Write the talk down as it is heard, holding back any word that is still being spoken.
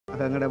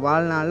எங்களோட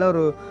வாழ்நாளில்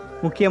ஒரு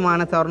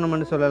முக்கியமான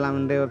தருணம்னு சொல்லலாம்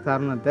இன்றைய ஒரு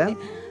தருணத்தை.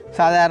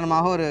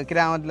 சாதாரணமாக ஒரு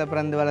கிராமத்தில்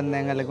பிறந்து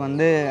வளர்ந்த எங்களுக்கு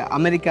வந்து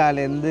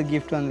அமெரிக்காவிலேருந்து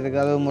கிஃப்ட்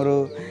வந்திருக்கு, அதுவும் ஒரு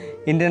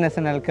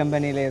இன்டர்நேஷ்னல்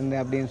கம்பெனியிலேருந்து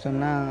அப்படின்னு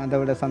சொன்னால் அதை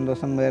விட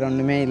சந்தோஷம் வேறு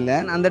ஒன்றுமே இல்லை.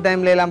 அந்த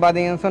டைம்ல எல்லாம்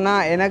பார்த்தீங்கன்னு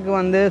சொன்னால் எனக்கு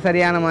வந்து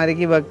சரியான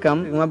மாதிரிக்கு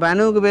வெக்கம். இப்போ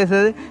அனுவுக்கு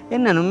பேசுறது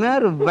என்ன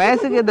உண்மையாக ஒரு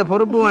வயசுக்கு ஏற்ற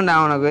பொறுப்பு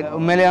வேண்டாம் அவனுக்கு.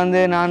 உண்மையிலே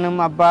வந்து நானும்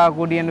அப்பா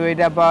கூட்டிகிட்டு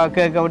போயிட்டு அப்பா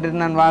கேட்க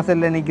விட்டுட்டு நான்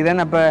வாசலில்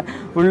நிற்கிறேன். அப்போ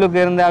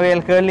உள்ளுக்கு இருந்த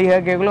அவையல் கேள்வி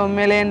கேட்கக்குள்ள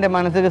உண்மையிலே இந்த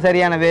மனசுக்கு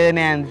சரியான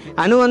வேதனையாக இருந்துச்சு.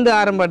 அனு வந்து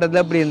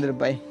ஆரம்பட்டத்தில் அப்படி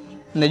இருந்திருப்பாய்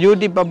இந்த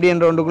யூடியூப்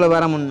அப்படின்ற ஒன்றுக்குள்ளே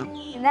வர முன்னும்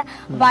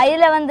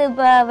வயலில் வந்து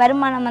இப்போ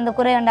வருமானம் வந்து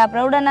குறையுண்டா.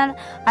 அப்புறம் உடனே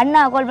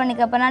அண்ணா கால் பண்ணி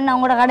கேட்பேன், அண்ணா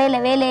உங்களோட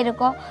கடையில் வேலை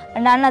இருக்கும்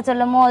ரெண்டு அண்ணா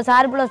சொல்லுமோ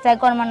சார் ப்ளஸ்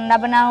சைக்கோன் பண்ணா.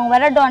 அப்போ நான் அவங்க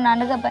வரட்டும்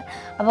அண்ணான்னு கேட்பேன்.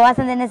 அப்போ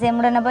வசந்த் என்ன செய்ய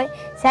முடியும், போய்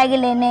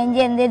சைக்கிளில் என்ன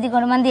எஞ்சி இருந்து ஏற்றி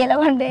கொண்டு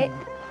மந்தியெல்லாம் கொண்டு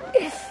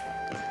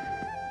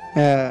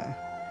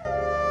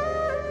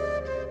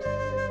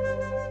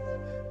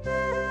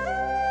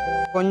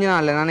கொஞ்ச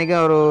நாள் நினைக்க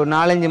ஒரு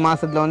 4-5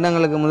 மாதத்தில் வந்து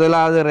எங்களுக்கு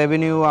முதலாவது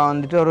ரெவென்யூவாக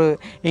வந்துட்டு ஒரு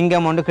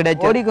இன்கம் ஒன்று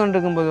கிடைச்சி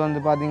ஓடிக்கொண்டிருக்கும்போது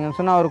வந்து பார்த்தீங்கன்னு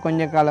சொன்னால் ஒரு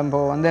கொஞ்ச காலம்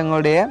போக வந்து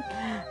எங்களுடைய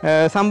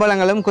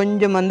சம்பளங்களும்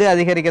கொஞ்சம் வந்து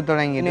அதிகரிக்க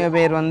தொடங்கி. நிறைய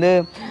பேர் வந்து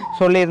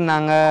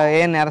சொல்லியிருந்தாங்க,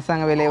 ஏன்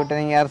அரசாங்க வேலையை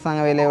விட்டுறீங்க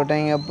அரசாங்க வேலையை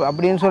விட்டுறீங்க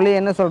அப்படின்னு சொல்லி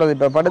என்ன சொல்கிறது.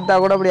 இப்போ படுத்தா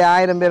கூட அப்படி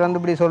 1000 பேர்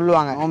வந்து இப்படி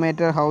சொல்லுவாங்க. No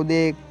matter how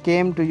they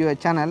came to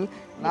your channel.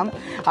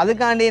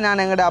 அதுக்காண்டி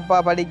நான் எங்களோட அப்பா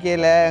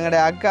படிக்கல எங்களோட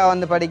அக்கா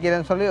வந்து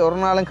படிக்கிறேன்னு சொல்லி ஒரு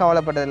நாளும்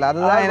கவலைப்பட்டதில்லை.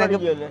 அதுதான்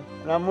எனக்கு.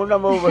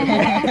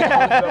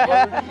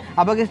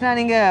 அப்போ கிருஷ்ணா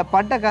நீங்கள்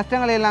பட்ட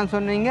கஷ்டங்களை எல்லாம்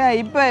சொன்னீங்க,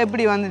 இப்போ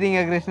எப்படி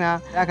வந்துட்டீங்க கிருஷ்ணா?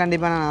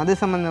 கண்டிப்பாக நான் அது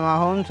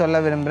சம்பந்தமாகவும் சொல்ல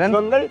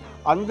விரும்புகிறேன்.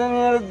 அந்த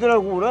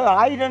நேரத்தில் கூட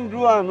 1000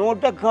 ரூபா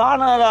நோட்டை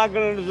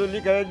காணாதாக்கள்னு சொல்லி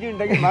கிடைச்சி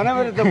இன்றைக்கு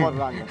மனவருத்த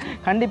போடுறாங்க.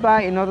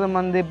 கண்டிப்பாக இன்னொருத்தன்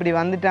வந்து இப்படி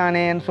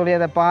வந்துட்டானேன்னு சொல்லி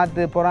அதை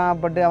பார்த்து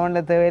பொறாமப்பட்டு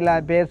அவன்கிட்ட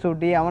தேவையில்லாத பேர்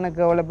சூட்டி அவனை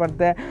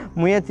கவலைப்படுத்த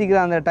முயற்சிக்கிற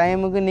அந்த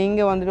டைமுக்கு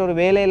நீங்கள் வந்துட்டு ஒரு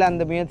வேலையில்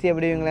அந்த முயற்சி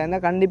எப்படிங்களா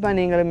இருந்தால் கண்டிப்பாக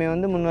நீங்களுமே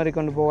வந்து முன்னேறி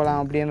கொண்டு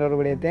போகலாம் அப்படின்ற ஒரு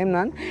விடயத்தையும்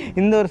நான்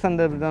இந்த ஒரு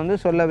சந்தர்ப்பத்தை வந்து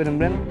சொல்ல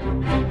விரும்புகிறேன்.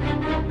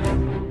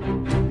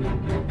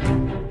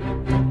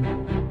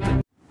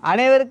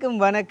 அனைவருக்கும்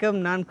வணக்கம்.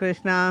 நான்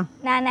கிருஷ்ணா.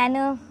 நான்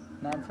அனு.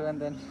 நான்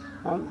சுகந்தன்.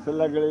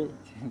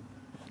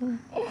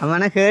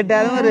 அவனை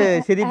கேட்டாலும் ஒரு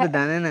சிரிப்பு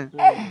தானே.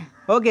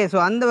 ஓகே, ஸோ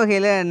அந்த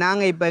வகையில்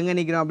நாங்கள் இப்போ எங்கே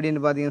நிற்கிறோம்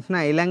அப்படின்னு பார்த்தீங்கன்னு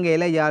சொன்னால்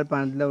இலங்கையில்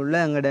யாழ்ப்பாணத்தில் உள்ள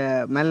எங்களோட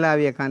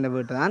மெல்லாவிய காண்ட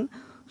வீட்டு தான்.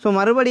 ஸோ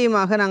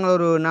மறுபடியுமாக நாங்கள்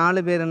ஒரு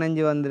 4 பேர்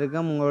இணைஞ்சு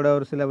வந்திருக்கோம். உங்களோட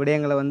ஒரு சில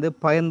விடயங்களை வந்து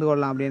பகிர்ந்து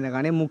கொள்ளலாம்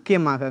அப்படின்றக்காண்டி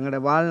முக்கியமாக எங்களோட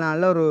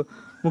வாழ்நாளில் ஒரு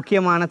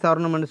முக்கியமான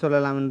தருணம்னு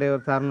சொல்லலாம் இன்றைய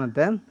ஒரு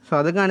தருணத்தை. ஸோ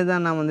அதுக்காண்டி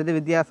தான் நான் வந்துட்டு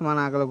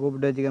வித்தியாசமான ஆக்களை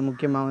கூப்பிட்டு வச்சுக்கிறேன்.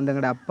 முக்கியமாக வந்து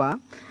எங்களோட அப்பா,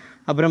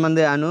 அப்புறம்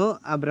வந்து அனு,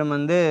 அப்புறம்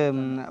வந்து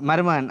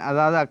மருமகன்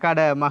அதாவது அக்காட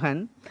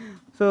மகன்.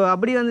 ஸோ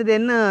அப்படி வந்துட்டு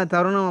என்ன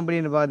தருணம்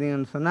அப்படின்னு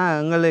பார்த்தீங்கன்னு சொன்னால்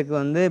எங்களுக்கு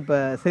வந்து இப்போ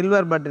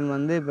சில்வர் பட்டன்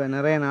வந்து இப்போ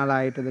நிறைய நாள்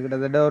ஆகிட்டது,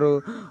 கிட்டத்தட்ட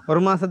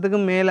ஒரு மாதத்துக்கு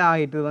மேலே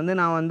ஆகிட்டு வந்து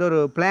நான் வந்து ஒரு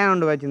பிளான்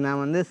ஒன்று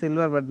வச்சுருந்தேன். வந்து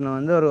சில்வர் பட்டனை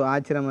வந்து ஒரு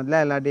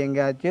ஆச்சிரமத்தில் எல்லாத்தையும்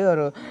எங்கேயாச்சும்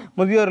ஒரு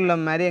முதியோர்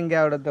இல்லம் மாதிரி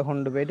எங்கேயாவிடத்தை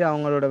கொண்டு போயிட்டு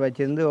அவங்களோட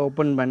வச்சுருந்து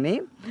ஓப்பன் பண்ணி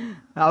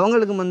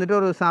அவங்களுக்கு வந்துட்டு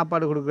ஒரு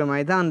சாப்பாடு கொடுக்குற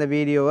மாதிரி தான் அந்த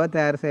வீடியோவை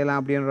தயார் செய்யலாம்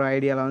அப்படின்ற ஒரு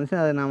ஐடியாவில் வந்துச்சு.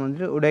 அதை நான்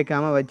வந்துட்டு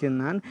உடைக்காமல்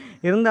வச்சுருந்தேன்.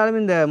 இருந்தாலும்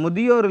இந்த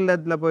முதியோர்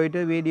இல்லத்தில் போயிட்டு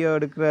வீடியோ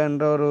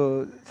எடுக்கிறன்ற ஒரு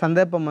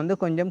சந்தர்ப்பம் வந்து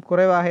கொஞ்சம்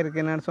குறைவாக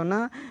இருக்குன்னு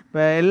சொன்னால்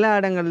இப்போ எல்லா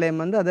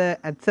இடங்கள்லேயும் வந்து அதை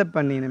அக்செப்ட்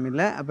பண்ணினோம்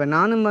இல்லை. அப்போ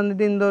நானும்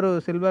வந்துட்டு இந்த ஒரு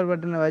சில்வர்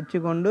பட்டனை வச்சு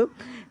கொண்டு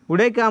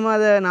உடைக்காமல்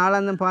அதை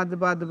நாளாந்தம்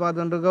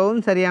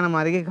பார்த்துருக்கவும் சரியான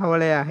மாதிரிக்கு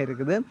கவலையாக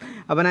இருக்குது.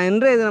 அப்போ நான்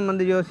இன்றைய தினம்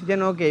வந்து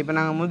யோசித்தேன், ஓகே இப்போ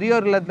நாங்கள்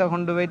முதியோர் இல்லத்தில்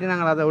கொண்டு போயிட்டு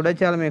நாங்கள் அதை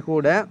உடைச்சாலுமே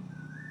கூட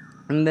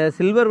இந்த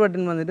சில்வர்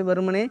பட்டன் வந்துட்டு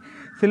வெறுமனே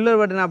சில்வர்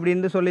பட்டன்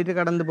அப்படின்ட்டு சொல்லிட்டு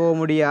கடந்து போக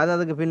முடியாது.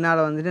 அதுக்கு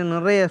பின்னால் வந்துட்டு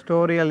நிறைய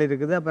ஸ்டோரிகள்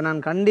இருக்குது. அப்போ நான்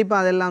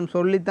கண்டிப்பாக அதெல்லாம்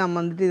சொல்லித்தான்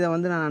வந்துட்டு இதை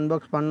வந்து நான்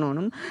அன்பாக்ஸ்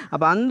பண்ணணும்.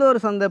 அப்போ அந்த ஒரு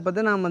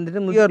சந்தர்ப்பத்தை நான்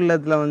வந்துட்டு முதியோர்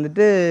இல்லத்தில்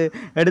வந்துட்டு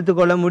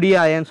எடுத்துக்கொள்ள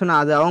முடியாதுன்னு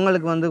சொன்னால் அது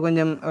அவங்களுக்கு வந்து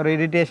கொஞ்சம் ஒரு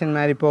இரிட்டேஷன்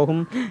மாதிரி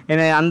போகும்.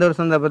 ஏன்னா அந்த ஒரு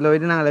சந்தர்ப்பத்தில்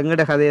போயிட்டு நாங்கள்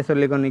எங்கிட்ட கதையை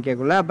சொல்லி கொண்டு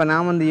நிற்கக்குள்ள அப்போ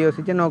நான் வந்து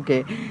யோசித்தேன், ஓகே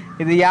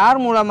இது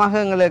யார் மூலமாக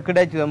எங்களுக்கு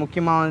கிடைச்சது,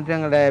 முக்கியமாக வந்துட்டு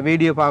எங்களோட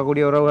வீடியோ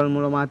பார்க்கக்கூடிய உறவுகள்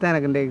மூலமாக தான்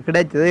எனக்கு இன்றைக்கு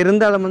கிடைச்சது.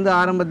 இருந்தாலும் வந்து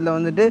ஆரம்பத்தில்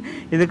வந்துட்டு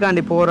இதுக்காண்டி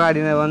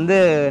போராடின வந்து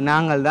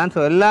நாங்கள் தான். ஸோ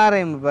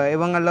எல்லாரையும் இப்போ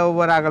இவங்களில்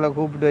ஒவ்வொரு ஆக்களை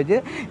கூப்பிட்டு வச்சு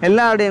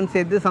எல்லாரோடையும்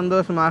சேர்த்து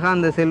சந்தோஷமாக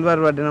அந்த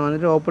சில்வர் பட்டனை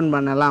வந்துட்டு ஓப்பன்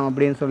பண்ணலாம்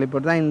அப்படின்னு சொல்லி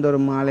போட்டு தான் இந்த ஒரு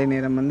மாலை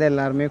நேரம் வந்து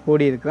எல்லாருமே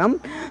கூடியிருக்கிறோம்.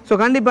 ஸோ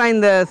கண்டிப்பாக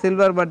இந்த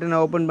சில்வர் பட்டனை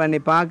ஓப்பன் பண்ணி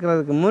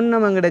பார்க்குறதுக்கு முன்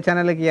நம்ம எங்களோட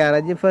சேனலுக்கு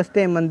யாராச்சும் ஃபர்ஸ்ட்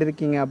டைம்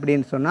வந்திருக்கீங்க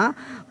அப்படின்னு சொன்னால்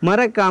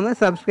மறக்காமல்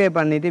சப்ஸ்கிரைப்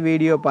பண்ணிவிட்டு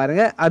வீடியோ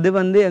பாருங்கள். அது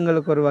வந்து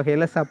எங்களுக்கு ஒரு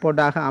வகையில்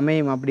சப்போர்ட்டாக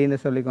அமையும் அப்படின்னு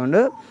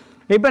சொல்லிக்கொண்டு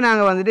இப்போ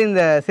நாங்கள் வந்துட்டு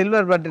இந்த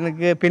சில்வர்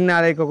பட்டனுக்கு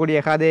பின்னால் இருக்கக்கூடிய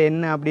கதை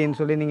என்ன அப்படின்னு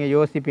சொல்லி நீங்கள்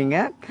யோசிப்பீங்க.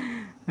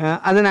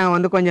 அதை நாங்கள்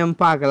வந்து கொஞ்சம்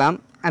பார்க்கலாம்.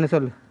 அது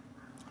சொல்லு.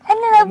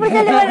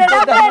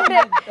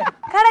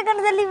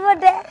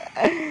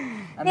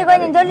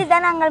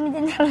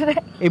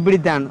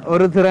 இப்படித்தான்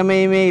ஒரு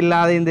திறமையுமே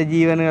இல்லாத இந்த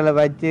ஜீவன்களை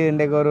வச்சு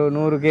இன்றைக்கு ஒரு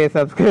 100K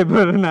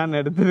சப்ஸ்கிரைபர் நான்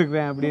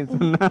எடுத்திருக்கிறேன் அப்படின்னு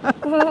சொன்னா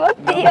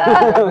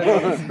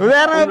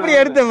உதாரணம் எப்படி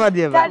எடுத்தேன்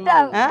பாத்தியா?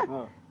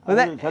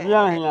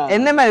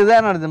 என்ன மாதிரி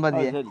உதாரணம் எடுத்தேன்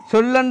பாத்தியா?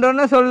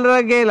 சொல்லன்றோன்னு சொல்ற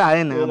கேளு.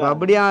 அது என்ன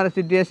அப்படியே ஒரு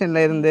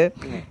சிச்சுவேஷன்ல இருந்து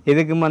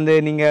இதுக்கு வந்து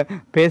நீங்க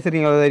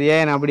பேசுறீங்களோ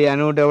ஏன் அப்படி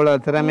அனுவிட்டு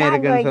எவ்வளவு திறமை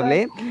இருக்குன்னு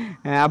சொல்லி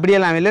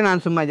அப்படியெல்லாம் இல்லை.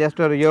 நான் சும்மா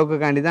ஜஸ்ட் ஒரு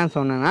யோகாண்டி தான்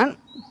சொன்னேன். நான்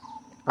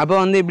அப்போ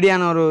வந்து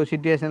இப்படியான ஒரு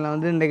சுச்சுவேஷனில்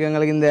வந்து இன்றைக்கு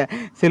எங்களுக்கு இந்த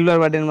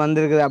சில்வர் பட்டன்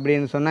வந்திருக்குது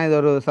அப்படின்னு சொன்னால் இது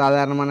ஒரு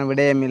சாதாரணமான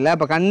விடயம் இல்லை.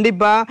 அப்போ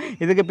கண்டிப்பாக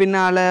இதுக்கு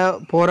பின்னால்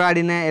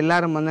போராடின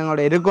எல்லாரும் வந்து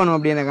எங்களோட இருக்கணும்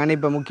அப்படின்றக்காண்டி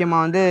இப்போ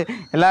முக்கியமாக வந்து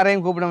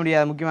எல்லாரையும் கூப்பிட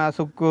முடியாது. முக்கியமாக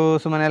சுக்கு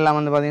சுமன் எல்லாம்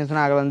வந்து பார்த்தீங்கன்னு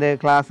சொன்னால் அங்கே வந்து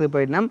கிளாஸுக்கு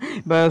போயிட்டோம்.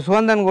 இப்போ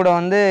சுகந்தன் கூட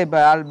வந்து இப்போ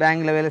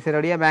பேங்கில் வேலை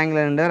செய்கிறபடியாக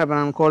பேங்கில் இருந்தார். அப்போ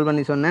நான் கால்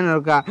பண்ணி சொன்னேன்,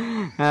 ஒருக்கா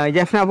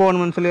ஜெஃப்னா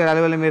போகணும்னு சொல்லி ஒரு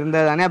அலுவலம்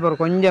இருந்தது தானே,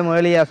 அப்புறம் கொஞ்சம்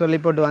ஏர்லியாக சொல்லி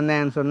போட்டு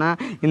வந்தேன்னு சொன்னால்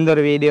இந்த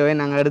ஒரு வீடியோவை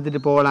நாங்கள்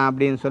எடுத்துகிட்டு போகலாம்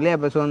அப்படின்னு சொல்லி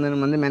அப்போ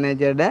சுகந்தன் வந்து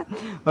மேனேஜர்கிட்ட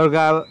ஒரு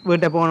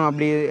வீட்டை போகணும்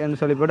அப்படின்னு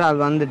சொல்லி போட்டு அது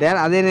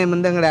வந்துட்டார். அதே நேரம்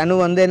வந்து எங்களோட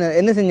அணு வந்து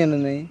என்ன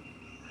செஞ்சிருந்தேன்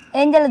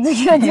ஏஞ்சலை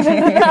தூக்கி வச்சு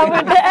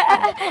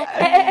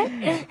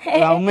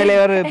உண்மையிலே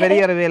ஒரு பெரிய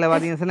ஒரு வேலை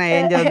பார்த்தீங்கன்னு சொன்னால்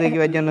ஏஞ்சலை தூக்கி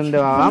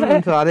வச்சுருந்துவாம்.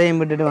 ஸோ அதையும்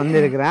விட்டுட்டு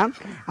வந்திருக்கிறேன்.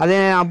 அதே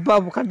அப்பா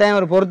கட்டாயம்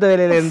ஒரு பொறுத்த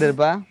வேலையில்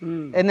இருந்திருப்பா.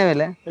 என்ன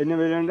வேலை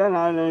வேலைன்னா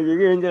நான்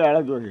எனக்கு ஏஞ்சல்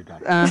அழைச்சி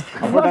வந்துட்டேன்.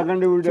 அப்போ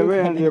டக்கண்டு வீட்டை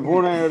போய் அந்த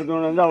பூனை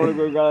எடுத்துன்னு வந்து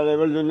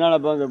அவளுக்கு சொன்னால்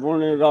அப்போ அந்த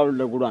பூனை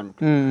காவலில் கூடான்னு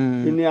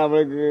இன்னும்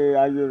அவளுக்கு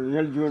அது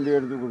நிகழ்ச்சி கொண்டு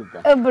எடுத்து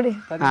கொடுத்தேன். எப்படி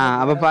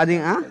அப்போ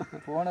பார்த்தீங்கன்னா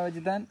போனை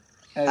வச்சு தான்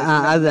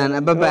அதுதான்.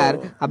 அப்போ பார்,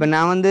 அப்போ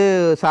நான் வந்து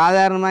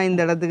சாதாரணமாக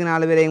இந்த இடத்துக்கு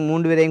 4 பேரையும்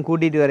 3 பேரையும்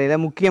கூட்டிகிட்டு வரையில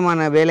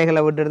முக்கியமான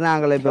வேலைகளை விட்டுட்டு தான்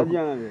ஆக்களை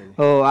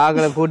இப்போ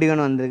ஆக்களை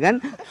கூட்டிக்கொண்டு வந்திருக்கேன்.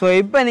 ஸோ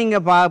இப்போ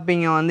நீங்கள்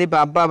பார்ப்பீங்க வந்து இப்போ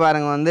அப்பா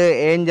பாருங்க வந்து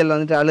ஏஞ்சல்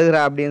வந்துட்டு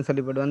அழுகிறா அப்படின்னு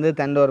சொல்லிப்பட்டு வந்து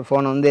தண்ட ஒரு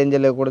ஃபோனை வந்து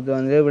ஏஞ்சலை கொடுத்து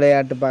வந்து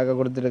விளையாட்டு பார்க்க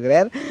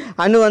கொடுத்துருக்கிறார்.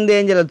 அனு வந்து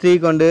ஏஞ்சலை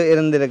தூக்கி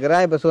இருந்திருக்கிறா.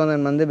 இப்போ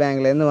சுதந்திரன் வந்து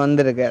பேங்க்லேருந்து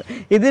வந்திருக்கார்.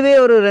 இதுவே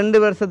ஒரு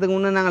 2 வருஷத்துக்கு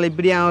முன்னே நாங்கள்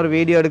இப்படியான ஒரு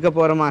வீடியோ எடுக்க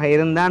போகிறோமாக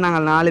இருந்தால்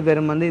நாங்கள் 4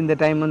 பேரும் வந்து இந்த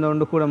டைம் வந்து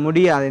ஒன்று கூட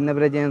முடியாது. என்ன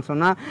பிரச்சனைன்னு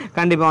சொன்னால்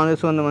கண்டிப்பாக வந்து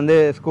வந்து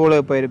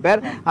ஸ்கூலுக்கு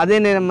போயிருப்பார். அதே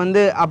நேரம்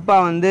வந்து அப்பா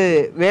வந்து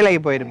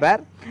வேலைக்கு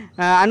போயிருப்பார்.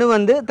 அணு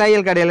வந்து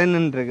தையல் கடையில்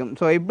நின்றுருக்கும்.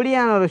 ஸோ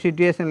இப்படியான ஒரு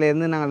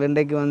சுச்சுவேஷன்லேருந்து நாங்கள்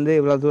இன்றைக்கு வந்து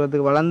இவ்வளோ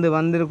தூரத்துக்கு வளர்ந்து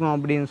வந்திருக்கோம்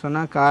அப்படின்னு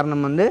சொன்னால்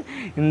காரணம் வந்து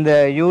இந்த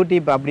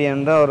யூடியூப்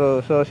அப்படின்ற ஒரு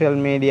சோஷியல்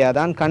மீடியா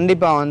தான்.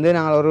 கண்டிப்பாக வந்து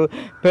நாங்கள் ஒரு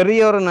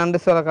பெரிய ஒரு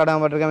நன்றி சொல்ல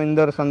கடமைப்பட்டிருக்கோம்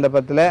இந்த ஒரு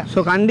சந்தர்ப்பத்தில்.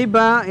 ஸோ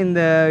கண்டிப்பாக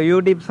இந்த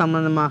யூடியூப்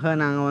சம்மந்தமாக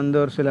நாங்கள் வந்து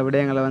ஒரு சில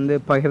விடயங்களை வந்து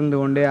பகிர்ந்து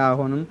கொண்டே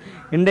ஆகணும்.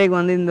 இன்றைக்கு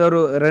வந்து இந்த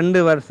ஒரு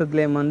 2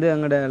 வருஷத்துலேயும் வந்து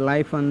எங்களோட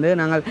லைஃப் வந்து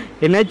நாங்கள்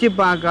நினைச்சு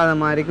பார்க்காத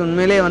மாதிரிக்கு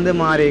உண்மையிலே வந்து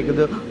மாறி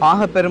இருக்குது.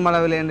 ஆக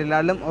பெருமளவில்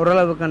என்றாலும்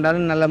ஓரளவு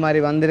கண்டாலும் நல்ல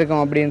மாதிரி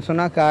வந்திருக்கோம் அப்படின்னு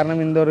சொன்னால்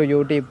காரணம் இந்த ஒரு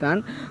யூடியூப்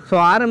தான். ஸோ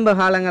ஆரம்ப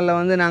காலங்களில்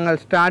வந்து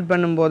நாங்கள் ஸ்டார்ட்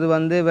பண்ணும்போது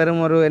வந்து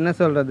வெறும் ஒரு என்ன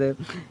சொல்கிறது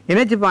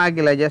நினைச்சு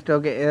பார்க்கல, ஜஸ்ட்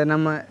ஓகே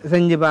நம்ம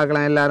செஞ்சு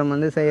பார்க்கலாம், எல்லோரும்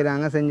வந்து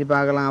செய்கிறாங்க செஞ்சு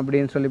பார்க்கலாம்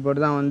அப்படின்னு சொல்லி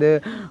போட்டு தான் வந்து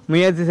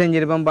முயற்சி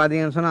செஞ்சுருப்போம்.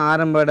 பார்த்தீங்கன்னு சொன்னால்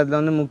ஆரம்ப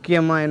இடத்துல வந்து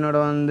முக்கியமாக என்னோட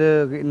வந்து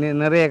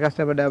நிறைய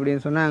கஷ்டப்பட்டேன்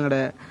அப்படின்னு சொன்னால்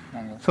எங்களோட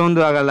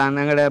சோந்துவாக்கள்லாம்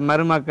எங்களோட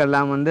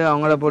மருமக்கள்லாம் வந்து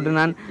அவங்கள போட்டு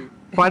நான்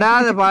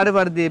படாத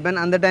பாடுபடுத்திப்பேன்.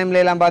 அந்த டைம்ல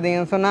எல்லாம்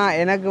பார்த்தீங்கன்னு சொன்னால்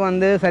எனக்கு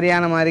வந்து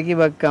சரியான மாதிரிக்கு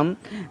வெக்கம்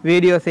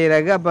வீடியோ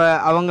செய்கிறதுக்கு. அப்போ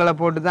அவங்கள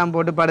போட்டு தான்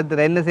போட்டு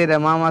படுத்துறேன். என்ன செய்கிற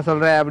மாமா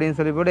சொல்கிற அப்படின்னு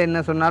சொல்லி போட்டு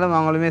என்ன சொன்னாலும்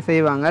அவங்களுமே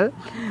செய்வாங்க.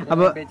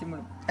 அப்போ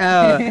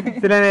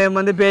சில நேரம்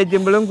வந்து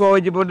பேச்சும்பளும்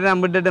கோவிச்சு போட்டு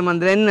நான் விட்டுட்டு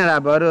வந்துடுறேன். என்னடா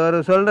அப்போ ஒரு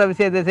சொல்கிற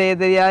விஷயத்தை செய்ய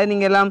தெரியாது,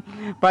 நீங்கள் எல்லாம்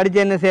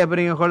படித்து என்ன செய்ய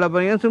போகிறீங்க கொள்ள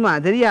போகிறீங்க சும்மா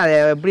தெரியாது,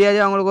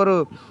 எப்படியாச்சும் அவங்களுக்கு ஒரு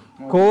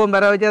கோவம்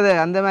பெற வச்சு அதை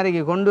அந்த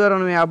மாதிரிக்கு கொண்டு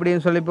வரணுமே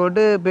அப்படின்னு சொல்லி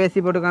போட்டு பேசி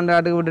போட்டு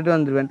கண்டாட்டுக்கு விட்டுட்டு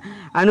வந்துடுவேன்.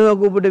 அணுவை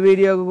கூப்பிட்டு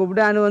வீடியோவுக்கு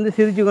கூப்பிட்டு அணு வந்து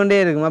சிரிச்சு கொண்டே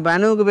இருக்கும். அப்போ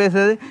அணுவுக்கு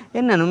பேசுறது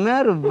என்ன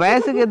உண்மையாக ஒரு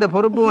வயசுக்கு ஏற்ற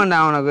பொறுப்பு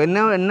வேண்டாம் அவனுக்கு,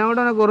 என்னோட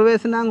உனக்கு ஒரு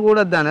வயசுனா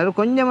கூட தானே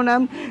கொஞ்சம்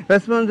நேரம்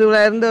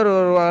ரெஸ்பான்சிபிளாக இருந்து ஒரு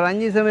 5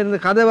 நிமிஷம்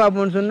இருந்து கதை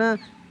பார்ப்போம்னு சொன்னால்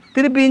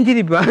திருப்பியும்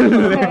சிரிப்பா.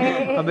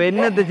 அப்போ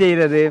என்னத்தை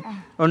செய்கிறது,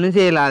 ஒன்றும்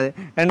செய்யலாது.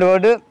 2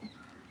 போட்டு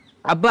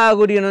அப்பா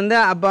கூட்டிகிட்டு வந்து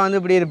அப்பா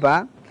வந்து இப்படி இருப்பா.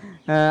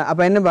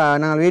 அப்போ என்னப்பா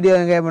நாங்கள் வீடியோ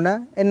கேட்போம்டா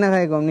என்ன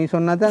கேட்கும் நீ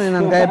சொன்னா தான்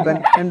நான் கேட்பேன்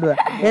ரெண்டுவேன்.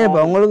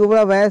 ஏன்ப்பா உங்களுக்கு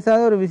கூட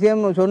வயசாக ஒரு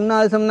விஷயம்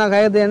சொன்னால் சொன்னா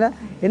கேட்குறேன்டா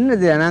என்ன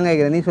தெரியாது நான்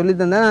கேட்குறேன், நீ சொல்லி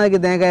தந்தா அதுக்கு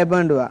தேன்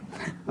கேட்பேன்டுவா.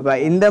 அப்போ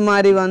இந்த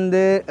மாதிரி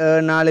வந்து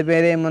 4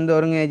 பேரையும் வந்து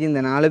ஒருங்கிணைச்சு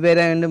இந்த 4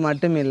 பேரை வந்து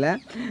மட்டும் இல்லை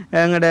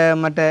எங்களோட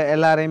மற்ற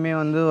எல்லாரையுமே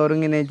வந்து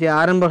ஒருங்கிணைச்சு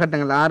ஆரம்ப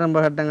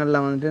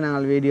கட்டங்களில் வந்துட்டு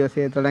நாங்கள் வீடியோ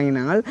செய்ய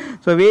தொடங்கினாங்க.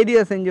 ஸோ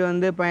வீடியோ செஞ்சு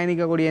வந்து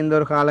பயணிக்கக்கூடிய இந்த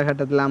ஒரு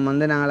காலகட்டத்தில்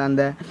வந்து நாங்கள்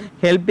அந்த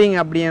ஹெல்பிங்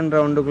அப்படின்ற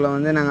ஒன்றுக்குள்ளே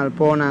வந்து நாங்கள்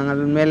போனாங்க.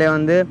 உண்மையிலே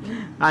வந்து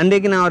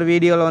அன்றைக்கு நான் ஒரு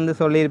வீடியோவில் வந்து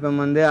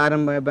சொல்லியிருப்பேன் வந்து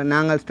இப்போ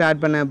நாங்கள்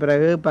ஸ்டார்ட் பண்ண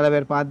பிறகு பல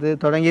பேர் பார்த்து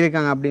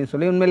தொடங்கியிருக்காங்க அப்படின்னு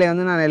சொல்லி. உண்மையிலே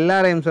வந்து நான்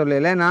எல்லாரையும்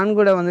சொல்லலை, நான்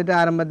கூட வந்துட்டு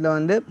ஆரம்பத்தில்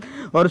வந்து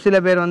ஒரு சில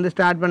பேர் வந்து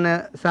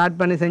ஸ்டார்ட்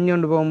பண்ணி செஞ்சு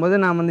கொண்டு போகும்போது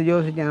நான் வந்து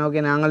யோசித்தேன்,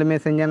 ஓகே நாங்களுமே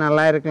செஞ்சால்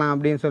நல்லா இருக்கலாம்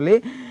அப்படின்னு சொல்லி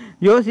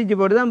யோசிச்சு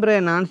போட்டு தான்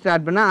பிறகு நான்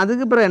ஸ்டார்ட் பண்ணேன்.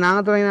 அதுக்கு பிறகு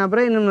நாங்கள் தொடங்கின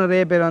பிறகு இன்னும்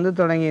நிறைய பேர் வந்து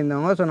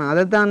தொடங்கியிருந்தவங்க. ஸோ நான்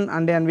அதைத்தான்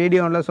அந்த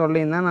வீடியோவில்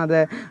சொல்லியிருந்தேன். அதை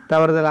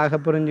தவறுதலாக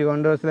புரிஞ்சு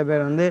கொண்டு ஒரு சில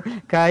பேர் வந்து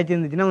காய்ச்சி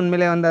இருந்துச்சுன்னா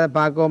உண்மையிலே வந்து அதை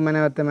பார்க்கவும்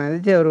வருத்தமாக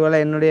இருந்துச்சு. ஒரு வேளை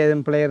என்னுடைய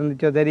எதுவும் பிள்ளை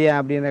இருந்துச்சோ தெரியா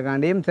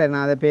அப்படின்றக்காண்டியும் சரி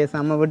நான் அதை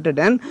பேசாமல்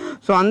விட்டுட்டேன்.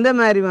 ஸோ அந்த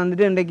மாதிரி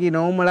வந்துட்டு இன்றைக்கி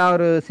நார்மலாக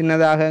ஒரு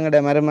சின்னதாக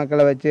எங்களோட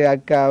மருமக்களை வச்சு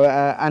அக்காவை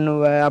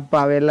அணுவை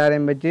அப்பாவை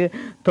எல்லாரையும் வச்சு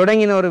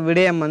தொடங்கின ஒரு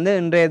விடயம் வந்து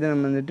இன்றைய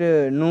தினம் வந்துட்டு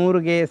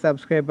 100K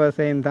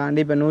சப்ஸ்கிரைபர்ஸையும்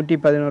தாண்டி இப்போ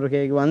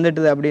 111Kக்கு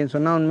வந்துட்டுது அப்படின்னு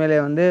சொன்னால் உண்மையிலே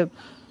வந்து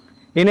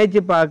இணைச்சு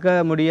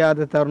பார்க்க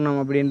முடியாத தருணம்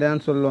அப்படின்னு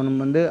தான் சொல்லணும்.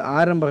 வந்து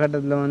ஆரம்ப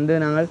கட்டத்தில் வந்து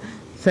நாங்கள்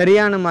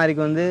சரியான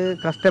மாதிரிக்கு வந்து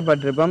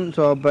கஷ்டப்பட்டிருப்போம்.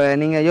 ஸோ இப்போ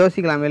நீங்கள்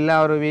யோசிக்கலாம் எல்லா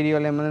ஒரு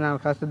வீடியோலையும் வந்து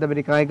நாங்கள் கஷ்டத்தை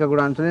பற்றி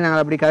கதைக்கக்கூடாதுன்னு சொல்லி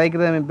நாங்கள் அப்படி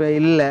கதைக்கிறது இப்போ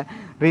இல்லை.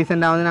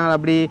 ரீசெண்டாக வந்து நாங்கள்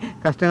அப்படி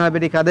கஷ்டங்களை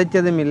பற்றி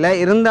கதைச்சதும் இல்லை.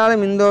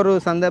 இருந்தாலும் இந்த ஒரு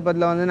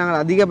சந்தர்ப்பத்தில் வந்து நாங்கள்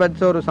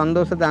அதிகபட்ச ஒரு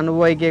சந்தோஷத்தை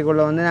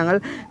அனுபவிக்கக்குள்ள வந்து நாங்கள்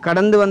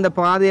கடந்து வந்த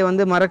பாதையை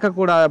வந்து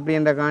மறக்கக்கூடாது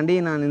அப்படின்றக்காண்டி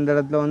நான் இந்த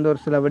இடத்துல வந்து ஒரு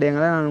சில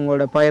விடயங்களை நான்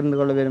உங்களோட பகிர்ந்து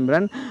கொள்ள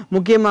விரும்புகிறேன்.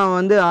 முக்கியமாக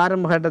வந்து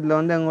ஆரம்ப கட்டத்தில்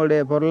வந்து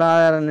எங்களுடைய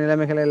பொருளாதார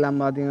நிலைமைகள் எல்லாம்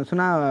பார்த்தீங்கன்னு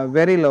சொன்னால்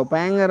வெரி லோ,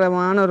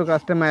 பயங்கரமான ஒரு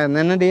கஷ்டமாக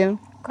இருந்தது. என்னடியே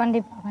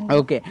கண்டிப்பாக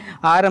ஓகே.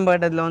 ஆரம்ப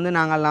கட்டத்தில் வந்து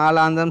நாங்கள்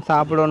நாளாந்தம்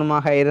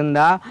சாப்பிடணுமாக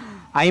இருந்தால்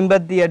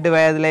 58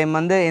 வயதுலேயும்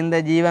வந்து இந்த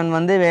ஜீவன்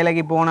வந்து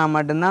வேலைக்கு போனால்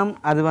மட்டும்தான்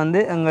அது வந்து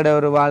எங்களோட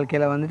ஒரு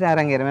வாழ்க்கையில் வந்துட்டு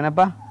அரங்கேறும்.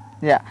 என்னப்பா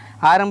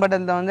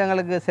ஆரம்பத்தில் வந்து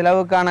எங்களுக்கு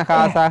செலவுக்கான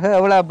காசாக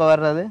எவ்வளோ இப்போ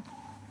வர்றது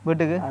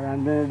வீட்டுக்கு?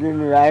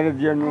 1800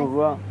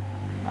 1500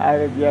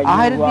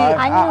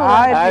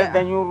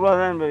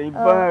 தான்.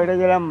 இப்போ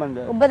இடைக்கலாம்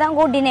வந்து இப்போதான்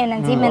கூட்டினேன்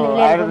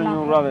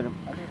 1500 வரும்.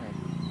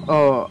 ஓ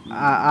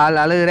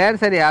அழுகிறார்,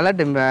 சரி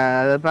அழட்டும்,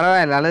 அது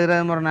பரவாயில்ல.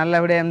 அழுகிறது ஒரு நல்ல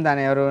விடயம்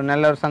தானே, ஒரு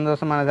நல்ல ஒரு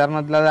சந்தோஷமான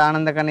தருணத்தில் அது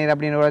ஆனந்த கண்ணீர்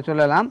அப்படின்னு கூட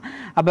சொல்லலாம்.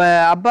 அப்போ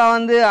அப்பா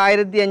வந்து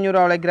 1500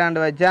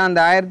 உழைக்கிறாண்டு வச்சா அந்த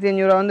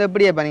 1500 வந்து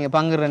எப்படியாப்பா நீங்கள்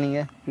பங்குற?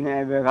 நீங்கள்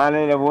இப்போ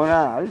காலையில்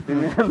போனால்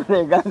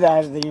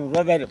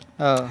 1500 தரும்.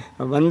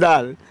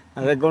 வந்தால்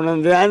அதை கொண்டு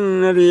வந்து தான்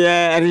நிறைய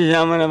அரிசி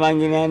சாமானை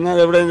வாங்கினேன்னா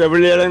அதை விட இந்த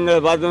பிள்ளைகளை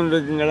பார்த்துட்டு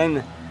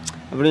இருக்குங்களேன்னு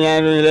அப்படி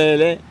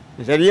நிலையிலே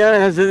சரியான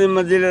கஷ்டத்தின்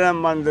மத்தியில் தான்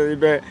வந்தது.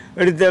 இப்போ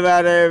எடுத்த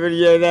வேறு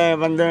பெரிய இதாக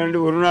வந்தேன்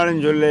ஒரு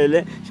நாளும் சொல்லல,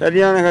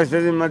 சரியான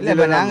கஷ்டத்தின்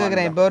மத்தியில் நான்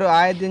கேட்குறேன். இப்போ ஒரு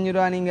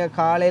 1500 நீங்கள்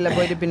காலையில்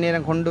போயிட்டு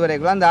பின்னேரம் கொண்டு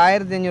வரக்குள்ள அந்த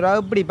 1500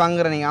 இப்படி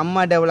பங்குறீங்க,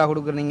 அம்மாட்ட எவ்வளோ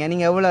கொடுக்குறீங்க,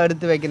 நீங்கள் எவ்வளோ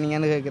எடுத்து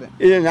வைக்கிறீங்கன்னு கேட்குறேன்.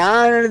 இது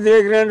நான் எடுத்து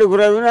வைக்கிறேன்ட்டு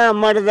குறைவுனா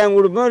அம்மாட்ட தான்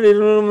கொடுப்பேன். ஒரு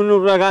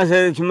 200-300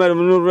 காசு சும்மா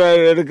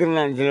 300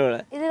 எடுக்கிறேன் நான் சிலவில்.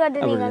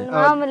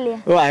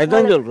 ஓ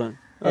அதுதான் சொல்கிறேன்.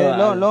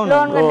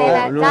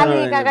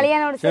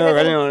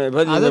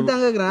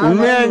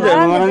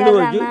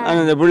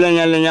 அந்த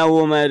பிள்ளைங்க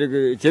ஞாபகமா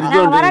இருக்குது.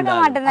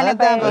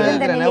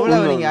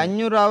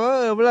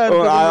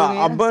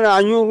 அப்ப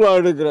 500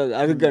 எடுக்கிறது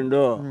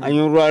அதுக்கண்டோ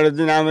 500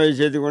 எடுத்து நாம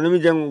சேர்த்து கொண்டு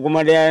மிச்சம்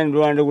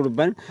 10,000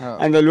 கொடுப்பேன்.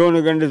 அந்த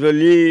லோனு கண்டு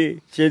சொல்லி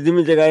சேர்த்து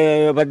மிச்ச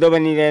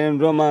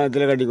 10-12,000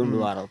 மாதத்துல கட்டி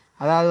கொண்டு வரோம்.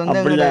 அதாவது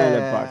வந்து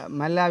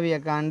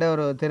மல்லாவியக்காண்ட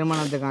ஒரு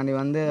திருமணத்துக்காண்டி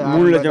வந்து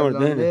 3 லட்சம்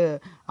கொடுத்து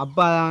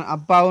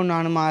அப்பாவும்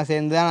நானுமா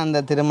சேர்ந்து தான்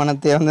அந்த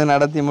திருமணத்தை வந்து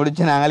நடத்தி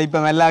முடிச்சு நாங்கள். இப்போ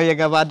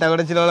மெல்லாவியக்கா பார்த்தா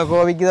கூட சில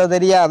கோவிக்குதோ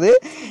தெரியாது,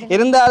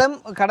 இருந்தாலும்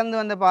கடந்து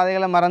வந்த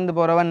பாதைகளை மறந்து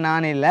போகிறவன்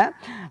நான் இல்லை.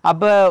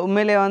 அப்போ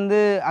உண்மையிலே வந்து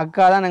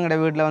அக்கா தான் எங்களோட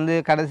வீட்டில் வந்து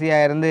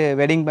கடைசியாக இருந்து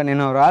வெட்டிங்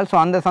பண்ணின ஒரு ஆள். ஸோ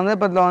அந்த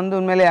சந்தர்ப்பத்தில் வந்து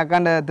உண்மையிலே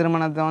அக்காண்ட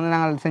திருமணத்தை வந்து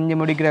நாங்கள் செஞ்சு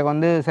முடிக்கிறதுக்கு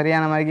வந்து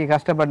சரியான மாதிரிக்கு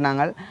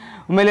கஷ்டப்பட்டாங்க.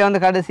 உண்மையிலே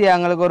வந்து கடைசியாக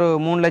எங்களுக்கு ஒரு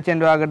 3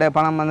 லட்சம் ரூபா கிட்ட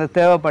பணம் வந்து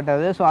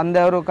தேவைப்பட்டது. ஸோ அந்த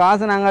ஒரு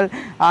காசு நாங்கள்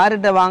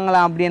ஆறுகிட்ட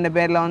வாங்கலாம் அப்படின்ற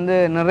பேரில் வந்து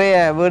நிறைய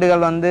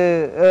வீடுகள் வந்து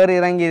ஏறி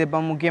இறங்கி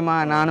இருப்போம்.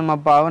 முக்கியமாக நானும்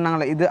அப்பாவும்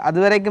நாங்கள் அது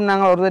வரைக்கும்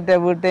நாங்கள் ஒரு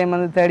வீட்டையும்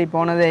வந்து தேடி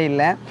போனதே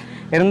இல்லை.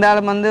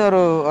 இருந்தாலும் வந்து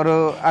ஒரு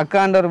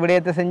அக்காண்ட ஒரு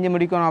விடயத்தை செஞ்சு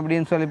முடிக்கணும்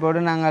அப்படின்னு சொல்லி போட்டு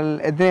நாங்கள்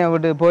எத்தனையோ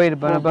விட்டு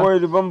போயிருப்போம்.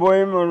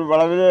 போயும்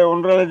வளவிலே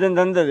 1.5 லட்சம்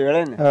தந்தது.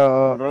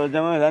 1.5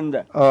 லட்சமா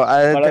தந்த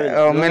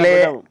உண்மையிலே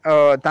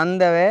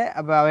தந்தவே.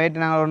 அப்போ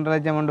அவைட்டு நாங்கள் 1.5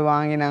 லட்சம் கொண்டு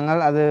வாங்கினாங்க.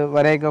 அது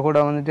வரைக்க கூட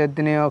வந்துட்டு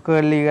எத்தனையோ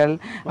கேள்விகள்.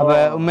 அப்போ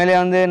உண்மையிலே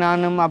வந்து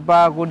நானும் அப்பா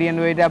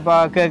கூட்டிகிட்டு போயிட்டு அப்பா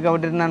கேட்க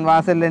விட்டுட்டு நான்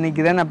வாசலில்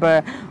நிற்கிறேன். அப்போ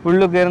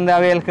உள்ளுக்கு இருந்த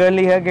அவைகள்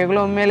கேள்வி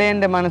கேட்கக்குள்ள உண்மையிலே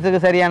என்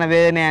மனசுக்கு சரியான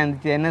வேதனையாக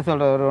இருந்துச்சு. என்ன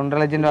சொல்கிறது, ஒரு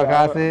 1.5 லட்சம் ரூபா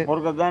காசு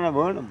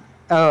வேணும்.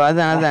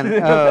 அதான்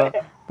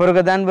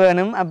பொறுக்கத்தான்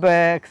வேணும். அப்போ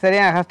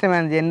சரியாக கஷ்டமாக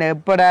இருந்துச்சு. என்ன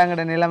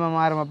எப்படாங்கிற நிலைமை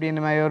மாறும்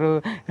அப்படின்ற மாதிரி ஒரு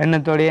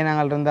எண்ணத்தோடையே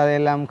நாங்கள் இருந்து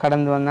அதையெல்லாம்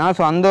கடந்து வந்தோம்.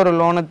 ஸோ அந்த ஒரு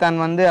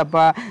லோனைத்தான் வந்து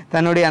அப்பா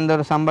தன்னுடைய அந்த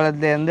ஒரு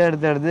சம்பளத்திலேருந்து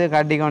எடுத்து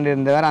காட்டி கொண்டு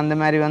இருந்தவர். அந்த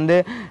மாதிரி வந்து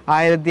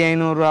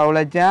 1500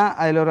 உழைச்சா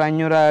அதில் ஒரு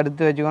 500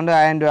 எடுத்து வச்சுக்கொண்டு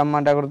 1000 ரூபா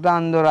அம்மாட்ட கொடுத்தா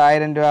அந்த ஒரு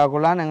 1000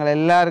 ரூபாக்குள்ளே நாங்கள்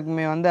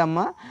எல்லாருக்குமே வந்து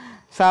அம்மா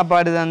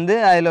சாப்பாடு தந்து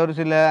அதில் ஒரு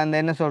சில அந்த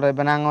என்ன சொல்கிறேன்,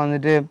 இப்போ நாங்கள்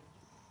வந்துட்டு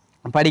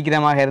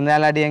படிக்கிறமாக இருந்தால்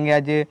இல்லாட்டி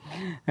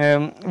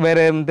எங்கேயாச்சும்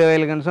வேறு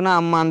தேவைகளுக்குன்னு சொன்னால்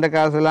அம்மா அந்த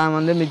காசுலாம்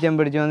வந்து மிச்சம்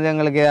பிடிச்சி வந்து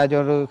எங்களுக்கு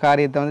ஏதாச்சும் ஒரு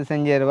காரியத்தை வந்து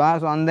செஞ்சு தருவா.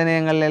 ஸோ அந்த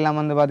நேரங்கள் எல்லாம்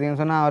வந்து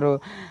பார்த்திங்கன்னு சொன்னால் ஒரு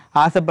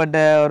ஆசைப்பட்ட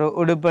ஒரு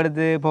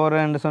உடுப்படுத்து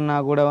போகிறேன்னு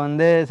சொன்னால் கூட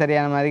வந்து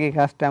சரியான மாதிரிக்கு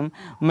கஷ்டம்.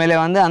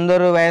 உண்மையிலே வந்து அந்த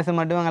ஒரு வயசு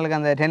மட்டும் எங்களுக்கு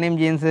அந்த டெனிம்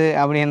ஜீன்ஸு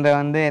அப்படின்ற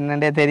வந்து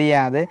என்னென்றே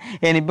தெரியாது.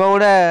 ஏன் இப்போ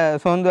கூட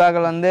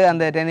சொந்துவாக்கள் வந்து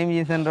அந்த டெனிம்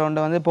ஜீன்ஸுன்ற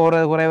ஒன்று வந்து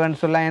போகிறது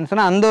குறைவுன்னு சொல்லலாம்னு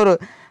சொன்னால் அந்த ஒரு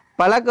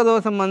பழக்க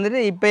தோஷம் வந்துட்டு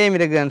இப்பயும்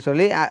இருக்குதுன்னு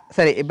சொல்லி.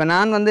 சரி, இப்போ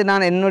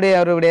நான் என்னுடைய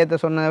ஒரு விடயத்தை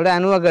சொன்னதை விட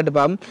அணுவை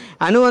கேட்டுப்பாம்.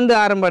 அணு வந்து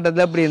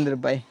ஆரம்பட்டத்தில் எப்படி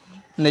இருந்திருப்பாய்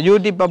இந்த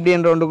யூடியூப்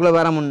அப்படின்ற ஒன்றுக்குள்ளே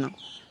வர முன்னும்?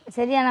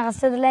 சரியான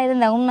கஷ்டத்தில்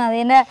இருந்தேன் உண்மை. அது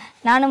என்ன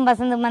நானும்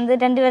வசந்தும் வந்து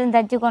 2 பேரும்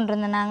தச்சு கொண்டு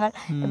இருந்தோம் நாங்கள்.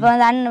 இப்போ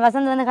வந்து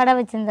வசந்த் வந்து கடை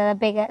வச்சிருந்தேன்.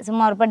 அப்போ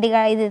சும்மா ஒரு பட்டி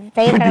கடை, இது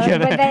தையல்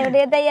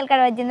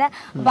கடை வச்சிருந்தேன்.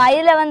 இப்போ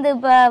அதில் வந்து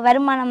இப்போ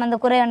வருமானம் வந்து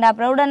குறையுண்டா.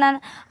 அப்புறம் உடனே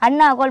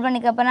அண்ணா கால்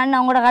பண்ணி கேட்பேன்,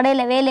 அண்ணா உங்களோட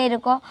கடையில் வேலை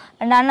இருக்கும்.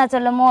 அந்த அண்ணா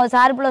சொல்லமோ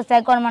சார் ப்ளவுஸ்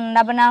தைக்கணும்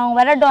பண்ணா. அப்போ நான்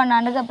வரட்டும்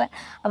அண்ணான்னு கேட்பேன்.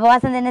 அப்போ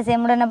வசந்த் என்ன செய்ய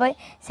முடியும், போய்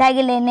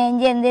சைக்கிளில் என்ன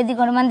எஞ்சி ஏற்றி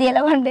கொண்டு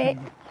மந்தியில் கொண்டு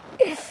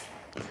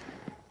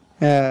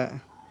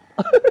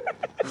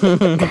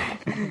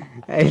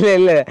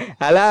இல்லை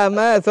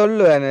அல்லாமல்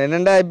சொல்லுவேன்.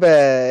 என்னண்டா இப்போ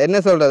என்ன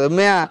சொல்கிறது,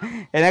 உண்மையாக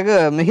எனக்கு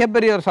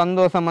மிகப்பெரிய ஒரு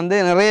சந்தோஷம் வந்து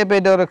நிறைய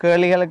பேர்ட்ட ஒரு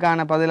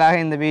கேள்விகளுக்கான பதிலாக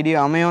இந்த வீடியோ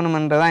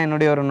அமையணுமென்றதான்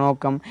என்னுடைய ஒரு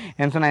நோக்கம்.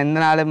 என்ன சொன்னால் எந்த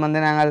நாளும்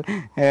வந்து நாங்கள்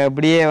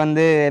இப்படியே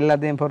வந்து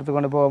எல்லாத்தையும் பொறுத்து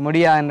கொண்டு போக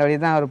முடியாதுன்றபடி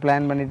தான் ஒரு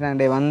பிளான் பண்ணிட்டு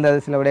நான் வந்தது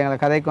சில விடயங்களை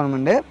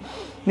கதைக்கணுமெண்டு.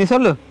 நீ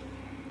சொல்லு.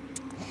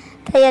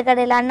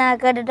 தையக்கடையில் அண்ணா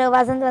கேட்டுட்டு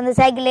வசந்த் வந்து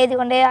சைக்கிள் ஏற்றி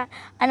கொண்டே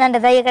அண்ணாண்ட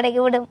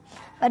தையக்கடைக்கு விடும்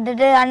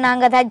விட்டுட்டு அண்ணா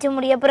அங்கே தச்சு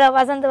முடிய அப்புறம்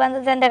வசந்த் வந்து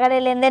தண்டை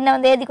கடையிலேருந்து என்ன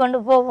வந்து ஏற்றி கொண்டு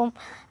போவோம்.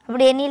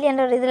 அப்படியே நீலி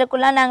என்ற ஒரு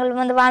இதுக்குள்ளே நாங்கள்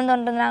வந்து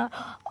வாழ்ந்துட்டு இருந்தாங்க.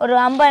 ஒரு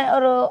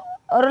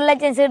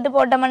 1,00,000 சீட்டு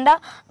போட்டோம்டா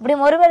அப்படி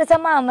ஒரு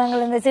வருஷமாக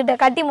எங்களுக்கு இந்த சீட்டை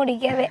கட்டி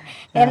முடிக்கவே.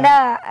 ஏண்டா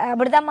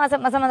அப்படித்தான்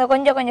மாதம் மாதம் அந்த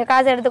கொஞ்சம்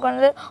காசு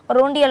எடுத்துக்கொண்டு ஒரு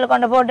உண்டியல்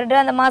கொண்டு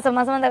போட்டுட்டு அந்த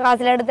மாதம் அந்த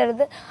காசில்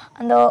எடுத்து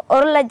அந்த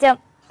 1,00,000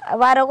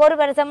 வர ஒரு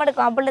வருஷமாக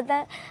எடுக்கும்.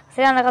 அப்படித்தான்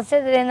சரியான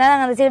கஷ்டத்தில் இருந்தால்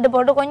நாங்கள் அந்த சீட்டு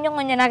போட்டு கொஞ்சம்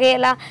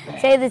நகையெல்லாம்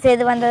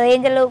செய்து வந்தது.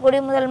 ஏஞ்சலுக்கு கூடி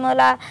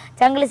முதலாக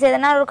சங்கிலி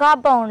செய்தனா ஒரு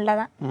காப்பவுண்டில்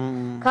தான்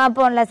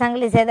காப்பவுண்டில்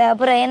சங்கிலி செய்த.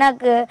 அப்புறம்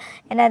எனக்கு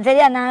என்ன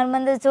சரியா நான்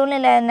வந்து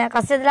சூழ்நிலை என்ன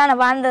கஷ்டத்தில்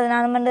நான் வாழ்ந்தது.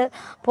 நான் வந்து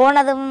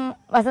போனதும்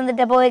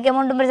வசந்துட்ட போய்க்க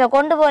மூன்று பெருசாக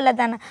கொண்டு போகல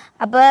தானே.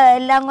 அப்போ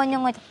எல்லாம்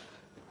கொஞ்சம்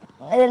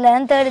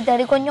இதில்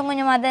தேடி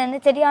கொஞ்சமாக தான்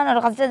சரியான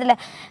ஒரு கஷ்டத்தில்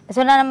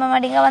சொன்னால் நம்ம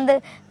மாட்டிங்க வந்து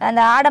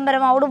அந்த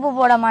ஆடம்பரமாக உடுப்பு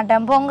போட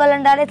மாட்டேன்.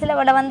 பொங்கல்ன்றாலே சில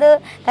விட வந்து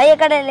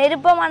தையக்கடையில்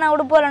இருப்போம். ஆனால்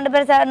உடுப்பு 2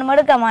 பெருசாக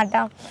எடுக்க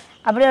மாட்டோம்.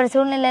 அப்படி ஒரு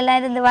சூழ்நிலையெல்லாம்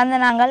இருந்து வந்த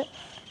நாங்கள்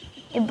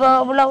இப்போ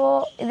இவ்வளவோ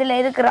இதில்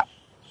இருக்கிறோம்.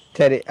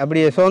 சரி,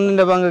 அப்படியே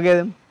சோர்ந்த பங்குக்கு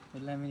எதுவும்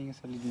எல்லாமே நீங்கள்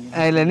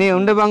சொல்லிட்டீங்க. இல்லை நீ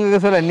உண்ட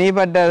பங்குக்கு சொல்ல. நீ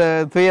பட்ட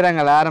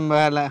துயரங்கள்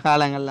ஆரம்ப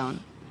காலங்கள்லாம்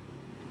வந்து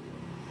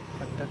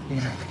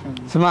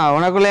சும்மா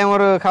உனக்குள்ளேயும்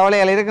ஒரு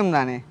கவலைகள் இருக்கும்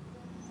தானே?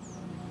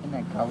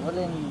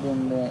 கவலை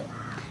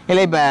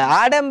இல்லை, இப்போ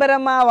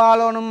ஆடம்பரமாக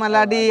வாழணும்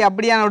இல்லாட்டி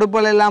அப்படியான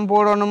உடுப்புகள் எல்லாம்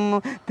போடணும்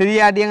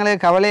தெரியாட்டி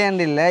எங்களுக்கு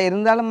கவலையாண்டு இல்லை.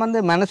 இருந்தாலும் வந்து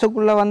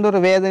மனசுக்குள்ளே வந்து ஒரு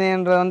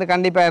வேதனைன்றது வந்து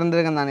கண்டிப்பாக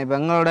இருந்திருக்கும் தானே. இப்போ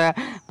எங்களோட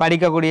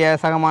படிக்கக்கூடிய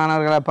சக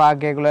மாணவர்களை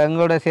பார்க்கக்குள்ள,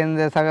 எங்களோட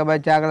சேர்ந்த சக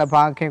பச்சாக்களை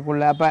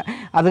பார்க்கக்குள்ள, அப்போ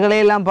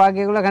அதுகளையெல்லாம்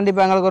பார்க்கக்குள்ள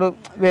கண்டிப்பாக எங்களுக்கு ஒரு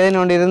வேதனை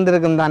ஒன்று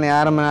இருந்திருக்கும் தானே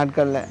ஆரம்ப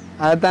நாட்களில்.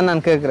 அதைத்தான்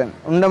நான் கேட்குறேன்.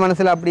 உண்ட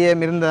மனசில் அப்படியே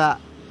இருந்ததா?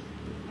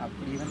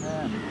 அப்படி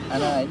இருந்தால்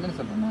ஆனால் என்னென்னு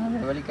சொல்கிறேன்,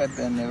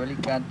 அந்த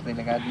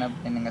வெளிக்காற்றுல காட்டினா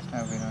என்ன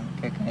கஷ்டமாக போயிடும்.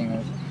 கேட்க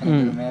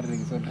மேலே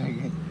இருக்கு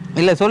சொல்கிறதுக்கு.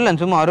 இல்லை சொல்லேன்,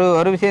 சும்மா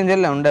ஒரு விஷயம்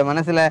சொல்ல. உண்ட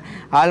மனசில்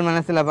ஆள்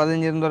மனசில்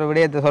பதிஞ்சிருந்த ஒரு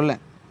விடயத்தை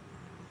சொல்லேன்.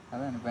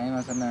 அதான்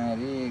பையன் சொன்ன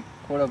மாதிரி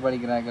கூட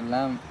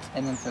படிக்கிறாக்கெல்லாம்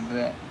என்னென்னு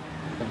சொல்கிற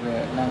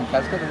நாங்கள்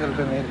கஷ்டத்தை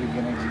சொல்கிற மாதிரி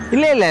இருக்கு எனக்கு.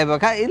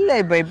 இல்லை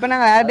இப்போ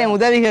நாங்கள் யார்ட்டையும்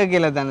உதவி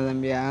கேட்கல தானே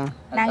தம்பியா.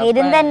 நாங்கள்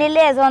இருந்த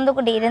நிலையை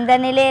சொந்தக்குட்டி இருந்த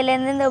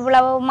நிலையிலேருந்து இந்த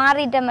இவ்வளவு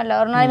மாறிட்டோம். இல்லை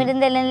ஒரு நாள்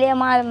இருந்த நிலையை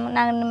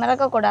நாங்கள்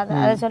மறக்கக்கூடாது.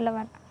 அதை சொல்ல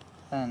வேண்டாம்.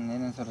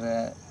 என்ன சொல்கிற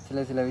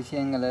சில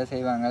விஷயங்களை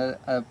செய்வாங்க.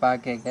 அதை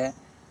பார்க்க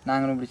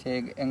நாங்களும் இப்படி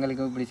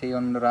எங்களுக்கும் இப்படி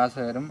செய்யணுன்ற ஒரு ஆசை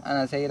வரும்.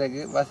 ஆனால்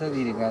செய்கிறதுக்கு வசதி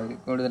இருக்காது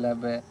கூடுதலாக.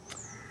 இப்போ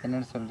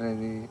என்னென்னு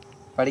சொல்கிறது,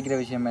 படிக்கிற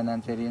விஷயம்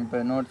என்னன்னு சரி, இப்போ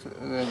நோட்ஸ்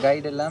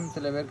கைடெல்லாம்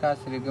சில பேர்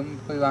காசு இருக்கும்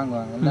போய்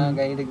வாங்குவாங்க. எல்லாம்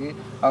கைடுக்கு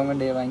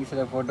அவங்கள்டே வாங்கி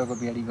சில ஃபோட்டோ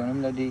காப்பி அடிக்கணும்,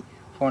 இல்லாட்டி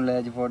ஃபோனில்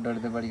ஏதாச்சும் ஃபோட்டோ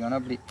எடுத்து படிக்கணும்.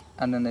 அப்படி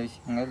அந்தந்த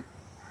விஷயங்கள்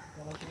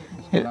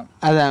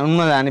அதான்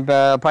உண்மைதான். இப்போ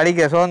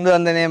படிக்க சோர்ந்து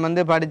வந்த நேம்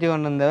வந்து படித்து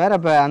கொண்டு இருந்தவர்.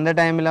 அப்போ அந்த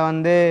டைமில்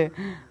வந்து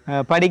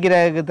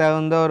படிக்கிறதுக்கு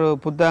தகுந்த ஒரு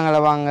புத்தகங்களை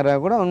வாங்குற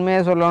கூட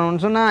உண்மையாக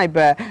சொல்லணும்னு சொன்னால்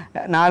இப்போ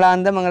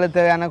நாளாந்தம் எங்களுக்கு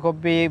தேவையான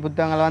கொப்பி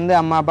புத்தகங்களை வந்து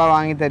அம்மா அப்பா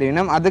வாங்கி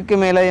தருவினோம். அதுக்கு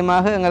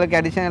மேலயமாக எங்களுக்கு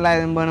அடிஷனலாக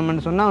எதுவும்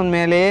வேணும்னு சொன்னால்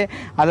உண்மையிலேயே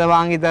அதை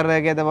வாங்கி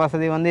தர்றதுக்கு ஏற்ற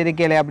வசதி வந்து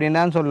இருக்கலை அப்படின்னு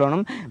தான்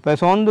சொல்லணும். இப்போ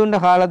சோர்ந்துண்ட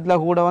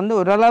காலத்தில் கூட வந்து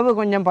ஓரளவு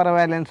கொஞ்சம்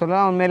பரவாயில்லைன்னு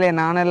சொல்லலாம். உண்மையிலேயே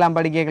நானெல்லாம்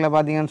படிக்கல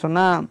பார்த்தீங்கன்னு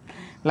சொன்னால்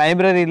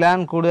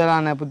லைப்ரரியிலாம்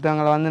கூடுதலான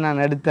புத்தகங்களை வந்து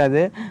நான்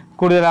எடுத்தது.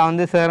 கூடுதலாக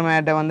வந்து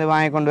சேர்மையிட்ட வந்து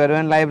வாங்கி கொண்டு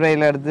வருவேன்.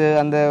 லைப்ரரியில் எடுத்து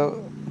அந்த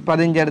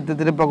 15 எடுத்து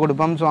திருப்ப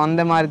கொடுப்போம். ஸோ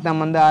அந்த மாதிரி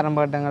தான் வந்து ஆரம்ப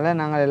கட்டங்களில்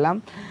நாங்கள் எல்லாம்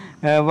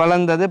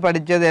வளர்ந்தது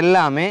படித்தது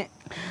எல்லாமே.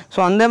 ஸோ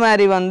அந்த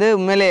மாதிரி வந்து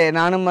உண்மையிலே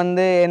நானும்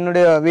வந்து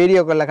என்னுடைய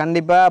வீடியோக்களில்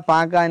கண்டிப்பாக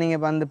பார்க்க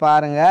நீங்கள் வந்து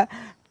பாருங்கள்.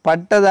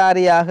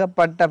 பட்டதாரியாக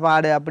பட்ட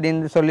பாடு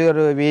அப்படின்னு சொல்லி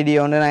ஒரு வீடியோ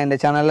வந்து நான் இந்த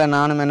சேனலில்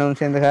நானும் என்னும்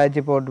சேர்ந்து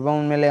காய்ச்சி போட்டுப்போம்.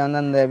 உண்மையிலே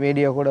வந்து அந்த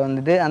வீடியோ கூட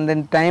வந்துட்டு அந்த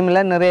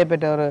டைமில் நிறைய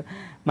பேர் ஒரு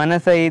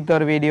மனசை ஈர்த்த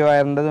ஒரு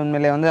வீடியோவாக இருந்தது.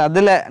 உண்மையிலே வந்து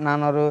அதில்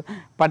நான் ஒரு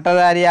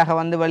பட்டதாரியாக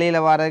வந்து வெளியில்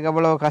வர்றதுக்கு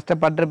எவ்வளோ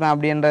கஷ்டப்பட்டிருப்பேன்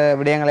அப்படின்ற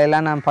விடயங்களை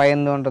எல்லாம் நான்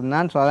பகிர்ந்து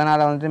கொண்டிருந்தேன். ஸோ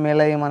அதனால் வந்துட்டு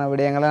மேலதிகமான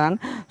விடயங்களை நான்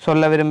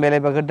சொல்ல விரும்பலை.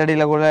 இப்போ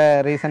கிட்டடியில் கூட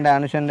ரீசெண்டாக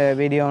அனுஷன்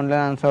வீடியோ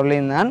ஒன்றில் நான்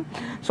சொல்லியிருந்தேன்.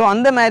 ஸோ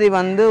அந்த மாதிரி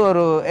வந்து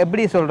ஒரு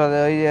எப்படி சொல்கிறது,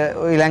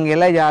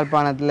 இலங்கையில்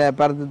யாழ்ப்பாணத்தில்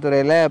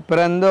பருத்தித்துறையில்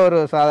பிறந்த ஒரு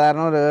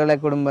சாதாரண ஒரு ஏழை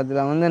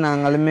குடும்பத்தில் வந்து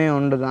நாங்களுமே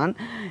ஒன்று தான்.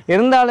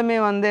 இருந்தாலுமே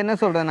வந்து என்ன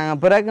சொல்கிறது,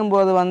 நாங்கள்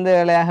பிறக்கும்போது வந்து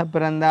ஏழையாக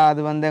பிறந்தால்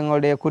அது வந்து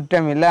எங்களுடைய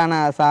குற்றம் இல்லை.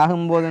 ஆனால்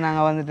சாகும்போது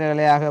நாங்கள் வந்துட்டு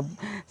ஏழையாக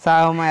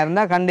சாகமாக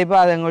இருந்தால்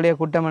கண்டிப்பாக அது எங்களுடைய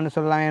குற்றம்னு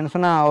சொல்லலாம். ஏன்னு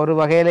சொன்னால் ஒரு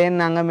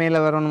வகையிலேயும் நாங்கள் மேலே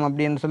வரணும்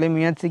அப்படின்னு சொல்லி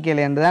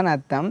முயற்சிக்கலை என்று தான்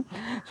அர்த்தம்.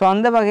 ஸோ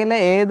அந்த வகையில்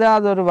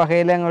ஏதாவது ஒரு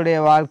வகையில் எங்களுடைய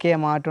வாழ்க்கையை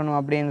மாற்றணும்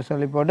அப்படின்னு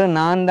சொல்லி போட்டு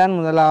நான் தான்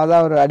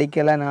முதலாவதாக ஒரு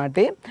அடிக்கலை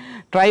நாட்டி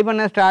ட்ரை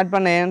பண்ண ஸ்டார்ட்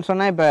பண்ண. ஏன்னு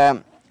சொன்னால் இப்போ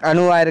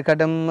அணுவாக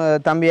இருக்கட்டும்,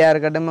 தம்பியாக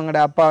இருக்கட்டும், எங்களோட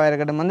அப்பாவாக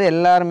இருக்கட்டும் வந்து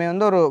எல்லாருமே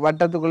வந்து ஒரு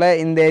வட்டத்துக்குள்ளே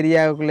இந்த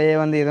ஏரியாவுக்குள்ளேயே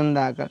வந்து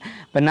இருந்தார்கள்.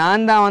 இப்போ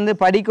நான் தான் வந்து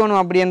படிக்கணும்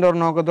அப்படின்ற ஒரு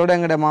நோக்கத்தோடு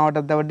எங்களோட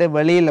மாவட்டத்தை விட்டு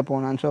வெளியில்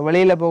போனான். ஸோ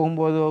வெளியில்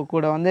போகும்போது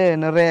கூட வந்து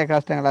நிறைய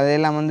கஷ்டங்கள்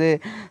அதையெல்லாம் வந்து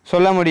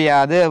சொல்ல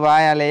முடியாது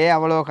வாயாலேயே.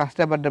 அவ்வளோ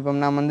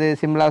கஷ்டப்பட்டிருப்போம். நான் வந்து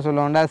சிம்பிளாக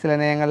சொல்லுவோம்டா சில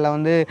நேரங்களில்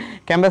வந்து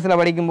கேம்பஸில்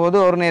படிக்கும்போது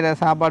ஒரு நேர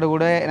சாப்பாடு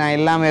கூட நான்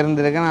இல்லாமல்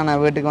இருந்திருக்கேன்.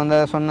 நான் வீட்டுக்கு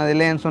வந்து சொன்னது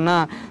இல்லைன்னு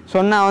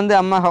சொன்னால் வந்து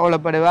அம்மா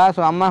கவலைப்படுவா.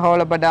 ஸோ அம்மா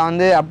கவலைப்பட்டா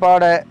வந்து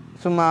அப்பாவோட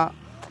சும்மா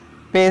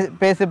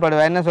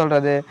பேசப்படுவா. என்ன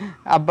சொல்கிறது,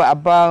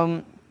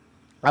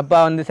 அப்பா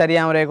வந்து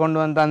சரியான முறையை கொண்டு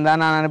வந்து தந்தா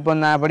நான் அனுப்பி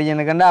வந்தேன் அப்படி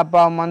எனக்குண்டா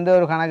அப்பா வந்து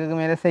ஒரு கணக்குக்கு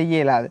மேலே செய்ய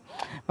இயலாது.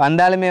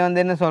 வந்தாலுமே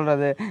வந்து என்ன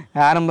சொல்கிறது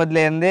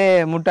ஆரம்பத்துல இருந்தே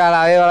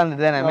முட்டாளாகவே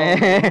வளர்ந்துட்டேன்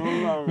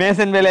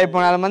மேசன் வேலை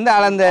போனாலும் வந்து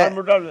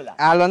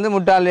ஆள் வந்து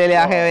முட்டாள்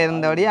வேலையாக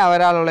இருந்தபடி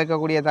அவரால்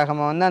உழைக்கக்கூடிய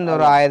தகமை வந்து அந்த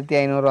ஒரு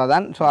 1500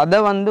 தான். ஸோ அதை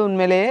வந்து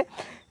உண்மையிலேயே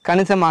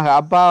கணிசமாக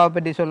அப்பாவை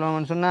பற்றி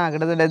சொல்லணும்னு சொன்னால்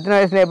கிட்டத்தட்ட எத்தனை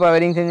வயசுல இப்போ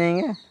வெட்டிங்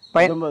செஞ்சீங்க?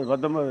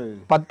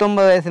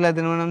 19 வயசுல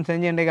திருமணம்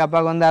செஞ்சு இன்றைக்கு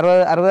அப்பாவுக்கு வந்து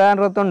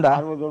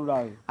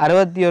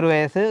 61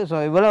 வயசு. ஸோ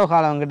இவ்வளவு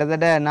காலம்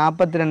கிட்டத்தட்ட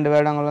 42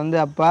 வருடங்கள் வந்து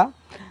அப்பா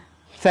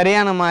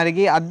சரியான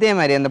மாதிரிக்கு அதே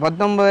மாதிரி அந்த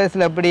 19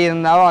 வயசுல எப்படி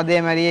இருந்தாவோ அதே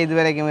மாதிரியே இது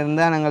வரைக்கும்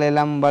இருந்தால் நாங்கள்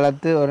எல்லாம்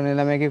வளர்த்து ஒரு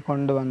நிலைமைக்கு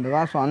கொண்டு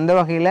வந்துவா. ஸோ அந்த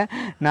வகையில்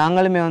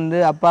நாங்களுமே வந்து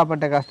அப்பா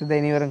பட்ட கஷ்டத்தை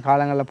இனி வரும்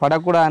காலங்களில்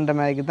படக்கூடாதுன்ற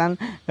மாதிரிக்கு தான்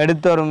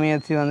எடுத்த ஒரு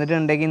முயற்சி வந்துட்டு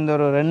இன்றைக்கு இந்த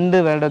ஒரு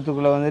 2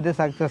 வருடத்துக்குள்ளே வந்துட்டு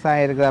சக்ஸஸ்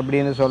ஆகிருக்குது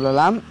அப்படின்னு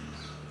சொல்லலாம்.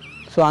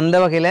 ஸோ அந்த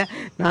வகையில்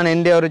நான்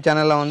என்னுடைய ஒரு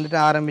சேனலை வந்துட்டு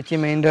ஆரம்பித்து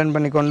மெயின்டைன்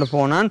பண்ணி கொண்டு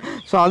போனான்.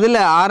 ஸோ அதில்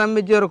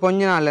ஆரம்பித்து ஒரு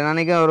கொஞ்ச நாளில்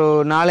நினைக்க ஒரு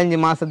 4-5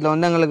 மாதத்தில்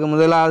வந்து எங்களுக்கு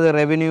முதலாவது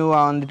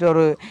ரெவென்யூவாக வந்துட்டு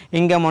ஒரு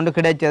இன்கம் ஒன்று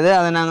கிடைச்சது.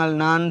 அதை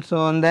நான்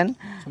சோந்தன்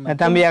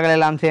தம்பியாக்கள்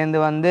எல்லாம் சேர்ந்து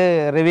வந்து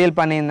ரிவீல்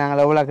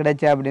பண்ணியிருந்தாங்களே எவ்வளோ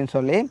கிடைச்ச அப்படின்னு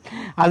சொல்லி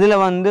அதில்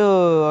வந்து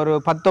ஒரு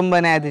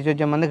 19,000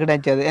 சொச்சம் வந்து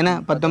கிடைச்சது. ஏன்னா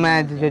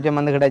 19,000 சொச்சம்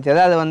வந்து கிடைச்சது.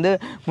 அது வந்து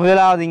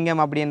முதலாவது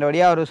இன்கம்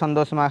அப்படின்றபடியாக ஒரு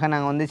சந்தோஷமாக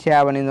நாங்கள் வந்து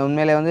ஷேர் பண்ணியிருந்தோம்.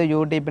 உண்மையிலே வந்து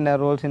யூடியூப்பின்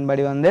ரூல்ஸின்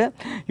படி வந்து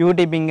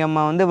யூடியூப்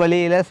இங்கம்மா வந்து வெளியில்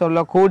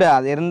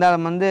சொல்லக்கூடாது.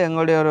 இருந்தாலும் வந்து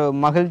எங்களுடைய ஒரு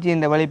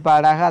மகிழ்ச்சியின்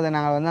வெளிப்பாடாக அதை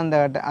நாங்கள்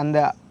வந்து அந்த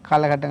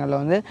காலகட்டங்களில்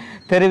வந்து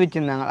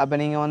தெரிவிச்சிருந்தாங்க. அப்போ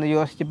நீங்கள் வந்து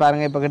யோசித்து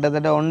பாருங்கள். இப்போ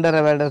கிட்டத்தட்ட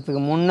 1.5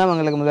 வருடத்துக்கு முன்னே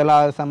எங்களுக்கு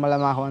முதலாவது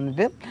சம்பளமாக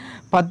வந்துட்டு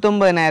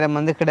 19,000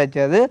 வந்து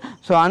கிடைச்சது.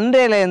 ஸோ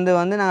அன்றையிலேருந்து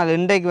வந்து நாங்கள்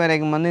இன்றைக்கு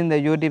வரைக்கும் வந்து இந்த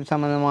யூடியூப்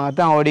சம்மந்தமாக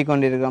தான்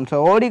ஓடிக்கொண்டிருக்கிறோம். ஸோ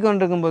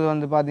ஓடிக்கொண்டிருக்கும்போது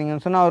வந்து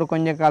பார்த்திங்கன்னு சொன்னால் ஒரு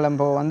கொஞ்ச காலம்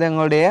போக வந்து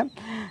எங்களுடைய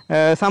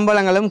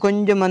சம்பளங்களும்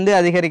கொஞ்சம் வந்து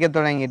அதிகரிக்க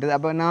தொடங்கிட்டுது.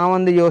 அப்போ நான்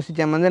வந்து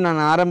யோசித்தேன் வந்து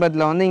நான்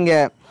ஆரம்பத்தில் வந்து இங்கே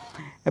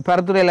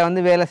பரத்துறையில்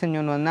வந்து வேலை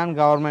செஞ்சோன்னு வந்தான்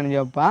கவர்மெண்ட்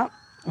ஜாப்பா.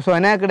 ஸோ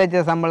எனக்கு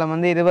கிடைச்ச சம்பளம்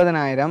வந்து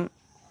 20,000.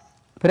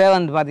 பிறகு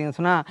வந்து பார்த்திங்கன்னு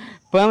சொன்னால்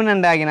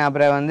பெர்மனெண்ட் ஆகினா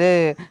அப்புறம் வந்து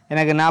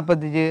எனக்கு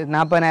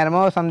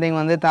 40,000 சம்திங்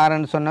வந்து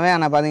தாரன்னு சொன்னவே.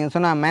 ஆனால் பார்த்திங்கன்னு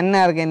சொன்னால்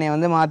மன்னாருக்கு என்னை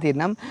வந்து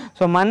மாற்றிட்டேன்.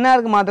 ஸோ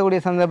மன்னாருக்கு மாற்றக்கூடிய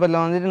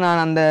சந்தர்ப்பத்தில் வந்துட்டு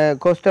நான் அந்த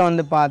கொஸ்ட்டை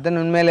வந்து பார்த்தேன்.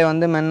 உண்மையிலே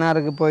வந்து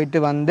மன்னாருக்கு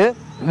போயிட்டு வந்து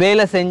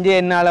வேலை செஞ்சு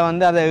என்னால்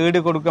வந்து அதை ஈடு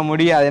கொடுக்க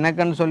முடியாது.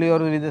 எனக்குன்னு சொல்லி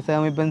ஒரு வித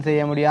சேமிப்பும்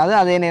செய்ய முடியாது.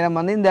 அதே நேரம்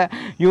வந்து இந்த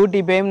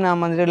யூடியூப்பையும்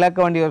நான் வந்துட்டு இழக்க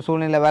வேண்டிய ஒரு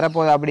சூழ்நிலை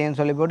வரப்போகுது அப்படின்னு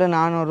சொல்லி போட்டு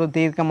நான் ஒரு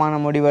தீர்க்கமான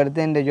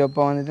முடிவெடுத்து இந்த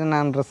ஜாப்பை வந்துட்டு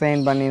நான்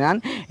ரிசைன்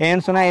பண்ணினான்.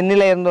 ஏன்னு சொன்னால்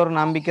என்னில் இருந்த ஒரு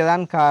நம்பிக்கை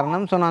தான்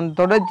காரணம். ஸோ நான்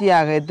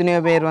தொடர்ச்சியாக எத்தனையோ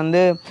பேர்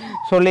வந்து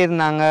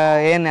சொல்லியிருந்தாங்க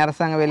ஏன்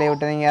அரசாங்க வேலையை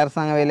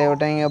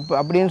விட்டீங்க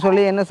அப்படின்னு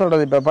சொல்லி என்ன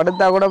சொல்கிறது. இப்போ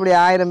படுத்தா கூட அப்படி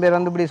 1000 பேர்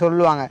வந்து இப்படி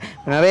சொல்லுவாங்க.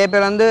 நிறைய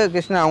பேர் வந்து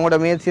கிருஷ்ணா அவங்களோட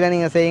முயற்சியில்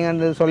நீங்கள்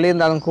செய்யுங்கன்னு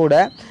சொல்லியிருந்தாலும்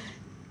கூட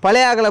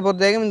பழைய ஆக்களை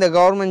பொறுத்த வரைக்கும் இந்த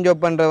கவர்மெண்ட்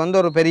ஜாப் பண்ணுறது வந்து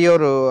ஒரு பெரிய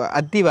ஒரு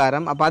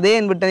அத்திவாரம். அப்போ அதே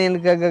விட்டேன்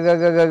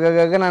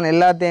கேட்க நான்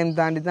எல்லாத்தையும்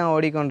தாண்டி தான்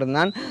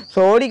ஓடிக்கொண்டிருந்தான். ஸோ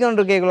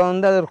ஓடிக்கொண்டிருக்கைகளை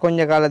வந்து அது ஒரு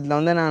கொஞ்சம் காலத்தில்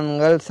வந்து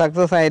நாங்கள்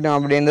சக்ஸஸ் ஆகிட்டோம்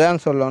அப்படின்னு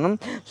தான் சொல்லணும்.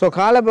 ஸோ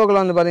காலப்போக்கில்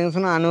வந்து பார்த்திங்கன்னு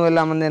சொன்னால்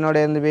அணுவெல்லாம் வந்து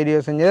என்னோட இருந்து வீடியோ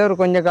செஞ்சது ஒரு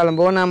கொஞ்சம் காலம்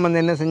போக நான்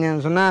வந்து என்ன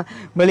செஞ்சேன்னு சொன்னால்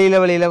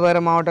வெளியில்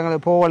வேறு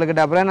மாவட்டங்களுக்கு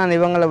போகவழுக்கிட்ட அப்புறம் நான்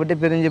இவங்களை விட்டு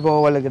பிரிஞ்சு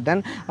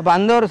போகவழுக்கிட்டேன். அப்போ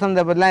அந்த ஒரு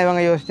சந்தர்ப்பத்தில்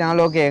இவங்க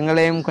யோசிச்சாங்க ஓகே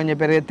எங்களையும்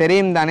கொஞ்சம் பெரிய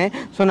தெரியும் தானே.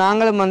 ஸோ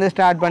நாங்களும் வந்து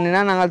ஸ்டார்ட்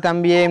பண்ணினா நாங்கள்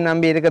தம்பியையும்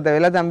நம்பி இருக்க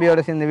தேவையில்லை, தம்பியோட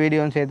சேர்ந்து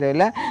வீடியோன்னு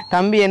சேர்த்ததில்லை,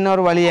 தம்பி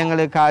இன்னொரு வழி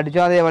எங்களுக்கு காட்டிச்சோ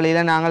அதே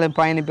வழியில் நாங்களும்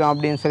பயணிப்போம்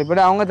அப்படின்னு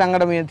சொல்லிவிட்டு அவங்க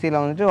தங்களோட முயற்சியில்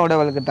வந்துட்டு ஓட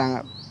வளர்க்கிட்டாங்க.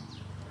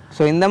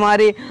 ஸோ இந்த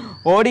மாதிரி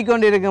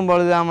ஓடிக்கொண்டு இருக்கும்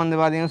பொழுது தான் வந்து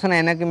பார்த்திங்கன்னா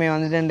சொன்னால் எனக்குமே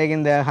வந்துட்டு இன்றைக்கு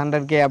இந்த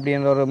 100K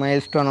அப்படின்ற ஒரு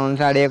மைல் ஸ்டோனை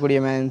வந்து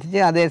அடையக்கூடிய மாதிரி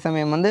இருந்துச்சு. அதே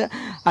சமயம் வந்து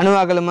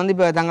அணுவாக்களும் வந்து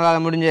இப்போ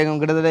தங்களால்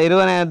முடிஞ்சிருக்கும் கிட்டத்தட்ட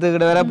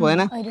 20,000 வர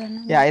போதுன்னா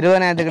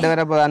 20,000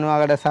 வர போகுது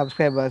அணுவாக்களோட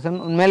சப்ஸ்கிரைபர்ஸும்.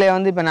 உண்மையிலே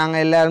வந்து இப்போ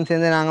நாங்கள் எல்லோரும்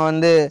சேர்ந்து நாங்கள்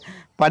வந்து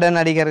பட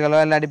நடிகர்களோ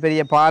இல்லாட்டி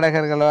பெரிய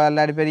பாடகர்களோ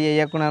இல்லாட்டி பெரிய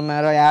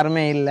இயக்குனர்மாரோ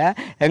யாருமே இல்லை.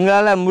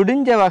 எங்களால்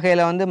முடிஞ்ச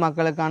வகையில் வந்து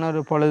மக்களுக்கான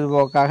ஒரு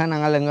பொழுதுபோக்காக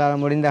நாங்கள்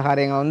எங்களால் முடிந்த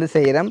காரியங்களை வந்து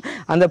செய்கிறோம்.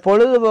 அந்த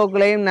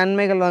பொழுதுபோக்குலையும்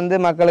நன்மைகள் வந்து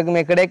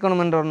மக்களுக்குமே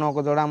கிடைக்கணுமென்ற ஒரு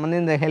நோக்கத்தோடு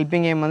வந்து இந்த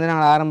ஹெல்பிங் கேம் வந்து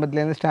நாங்கள்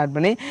ஆரம்பத்துலேருந்து ஸ்டார்ட்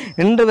பண்ணி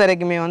இன்று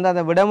வரைக்குமே வந்து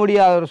அதை விட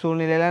முடியாத ஒரு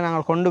சூழ்நிலையில்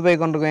நாங்கள் கொண்டு போய்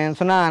கொண்டிருக்கோம்.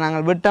 சொன்னால்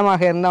நாங்கள்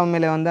விட்டமாக இருந்தால்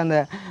உண்மையிலே வந்து அந்த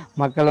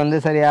மக்கள் வந்து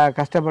சரியாக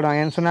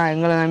கஷ்டப்படுவாங்க. ஏன்னு சொன்னால்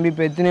எங்களை நம்பி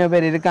இப்போ எத்தனையோ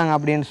பேர் இருக்காங்க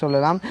அப்படின்னு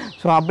சொல்லலாம்.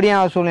 ஸோ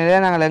அப்படியான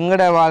சூழ்நிலையில் நாங்கள்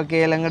எங்களோட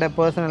வாழ்க்கையில் எங்களோட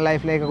பர்சனல்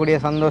லைஃப்பில் இருக்கக்கூடிய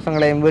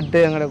சந்தோஷங்களையும் விட்டு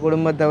எங்களோட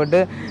குடும்பத்தை விட்டு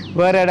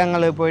வேறு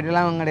இடங்களுக்கு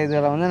போயிட்டுலாம் எங்களுடைய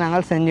இதில் வந்து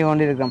நாங்கள் செஞ்சு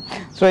கொண்டு இருக்கோம்.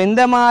 ஸோ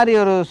இந்த மாதிரி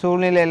ஒரு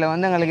சூழ்நிலையில்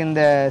வந்து எங்களுக்கு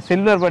இந்த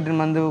சில்வர்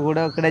பட்டன் வந்து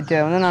கூட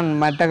கிடைச்சது வந்து நான்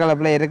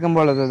மட்டக்களப்பில் இருக்கும்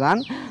பொழுது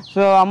தான்.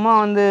 ஸோ அம்மா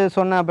வந்து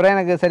சொன்ன அப்புறம்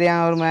எனக்கு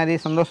சரியான ஒரு மாதிரி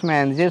சந்தோஷமாக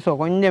இருந்துச்சு. ஸோ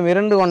கொஞ்சம்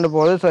இரண்டு கொண்டு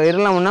போகுது. ஸோ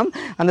இருளமுன்னா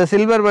அந்த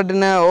சில்வர்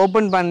பட்டனை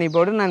ஓப்பன் பண்ணி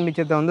போட்டு நான்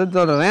மிச்சத்தை வந்து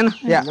தொடருவேன்.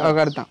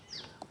 கருத்தான்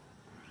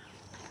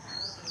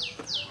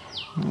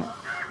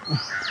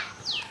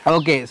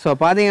ஓகே. ஸோ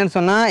பார்த்தீங்கன்னு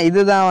சொன்னால்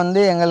இதுதான்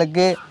வந்து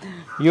எங்களுக்கு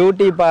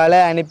யூடியூப்பால்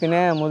அனுப்பின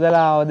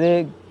முதலாவது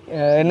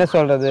என்ன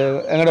சொல்கிறது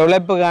எங்களோட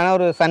உழைப்புக்கான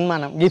ஒரு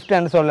சன்மானம்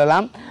கிஃப்ட்னு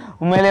சொல்லலாம்.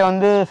 உண்மையிலே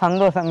வந்து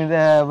சந்தோஷம்.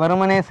 இதை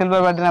வெறுமனே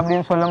சில்வர் பட்டன்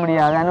அப்படின்னு சொல்ல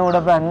முடியாது. ஆனால்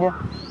உடப்ப அங்கே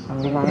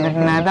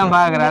நான் தான்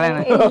பார்க்குறாள்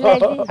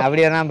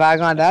அப்படியே நான்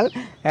பார்க்க மாட்டாள்.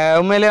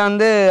 உண்மையிலே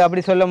வந்து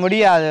அப்படி சொல்ல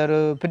முடியாது. ஒரு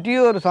பெரிய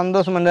ஒரு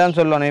சந்தோஷம் என்று தான்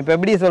சொல்லணும். இப்போ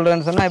எப்படி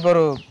சொல்கிறேன்னு சொன்னால் இப்போ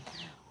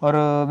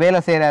ஒரு வேலை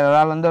செய்கிறார் ஒரு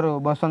ஆள் வந்து ஒரு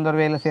பஸ் வந்து ஒரு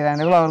வேலை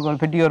செய்கிறாங்க அவருக்கு ஒரு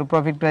பெரிய ஒரு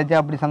ப்ராஃபிட் கிடைச்சி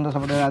அப்படி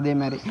சந்தோஷப்படுறாரு. அதே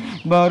மாதிரி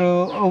இப்போ ஒரு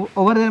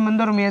ஒவ்வொரு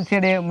வந்து ஒரு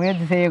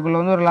முயற்சி செய்யக்குள்ள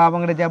வந்து ஒரு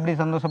லாபம் கிடைச்சி அப்படி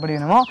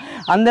சந்தோஷப்படுவீனமோ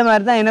அந்த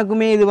மாதிரி தான்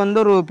எனக்குமே இது வந்து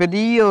ஒரு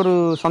பெரிய ஒரு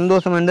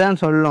சந்தோஷம் என்று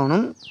தான்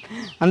சொல்லணும்.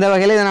 அந்த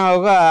வகையில் இதை நான்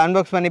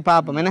அன்பாக்ஸ் பண்ணி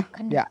பார்ப்போம். என்ன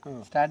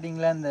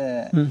ஸ்டார்டிங்கில் அந்த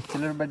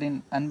சில்வர் பட்டின்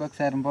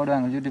அன்பாக்ஸ் யாரும்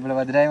போடுவாங்க யூடியூப்பில்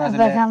பார்த்துட்டு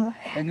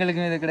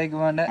எங்களுக்கும் இது கிடைக்க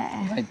வேண்டாம்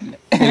வாய்ப்பில்லை.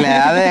 இல்லை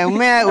அதை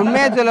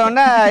உண்மையாக சொல்ல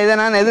வேண்டாம் இதை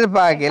நான்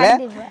எதிர்பார்க்கல.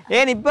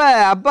 ஏன் இப்போ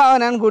அப்பாவை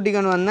நான்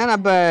கூட்டிக்கொண்டு வந்தேன்.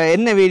 அப்போ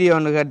என்ன வீடியோ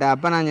ஒன்று கேட்டேன்.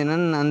 அப்போ நான்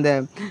சொன்னேன் அந்த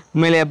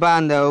உண்மையிலேப்பா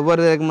அந்த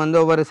ஒவ்வொருத்தருக்கும் வந்து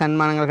ஒவ்வொரு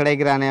சன்மானங்கள்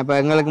கிடைக்கிறானே. அப்போ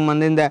எங்களுக்கும்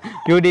வந்து இந்த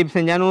யூடியூப்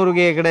செஞ்சால்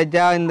 100K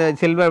கிடைச்சா இந்த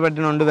சில்வர்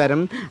பட்டன் ஒன்று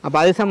வரும். அப்போ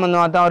அது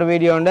சம்மந்தமாக தான் ஒரு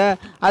வீடியோ உண்டு.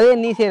 அதே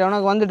நீ செய்கிற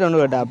உனக்கு வந்துட்டு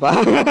ஒன்று கேட்டாப்பா.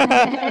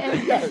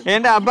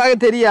 ஏன்டா அப்பாவுக்கு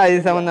தெரியாது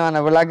இது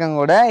சம்மந்தமான விளக்கம்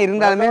கூட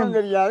இருந்தாலுமே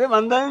தெரியாது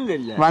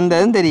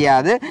வந்ததும்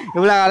தெரியாது.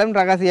 இவ்வளோ காலம்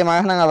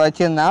ரகசியமாக நாங்கள்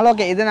வச்சுருந்தாலும்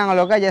ஓகே இதை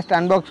நாங்கள் ஜஸ்ட்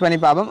அன்பாக்ஸ் பண்ணி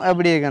பார்ப்போம்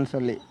எப்படி இருக்குன்னு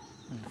சொல்லி.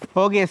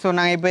 ஓகே ஸோ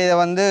நாங்கள் இப்போ இதை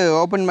வந்து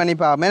ஓப்பன் பண்ணி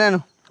பார்ப்போம். என்னன்னு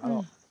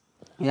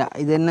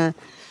இது என்ன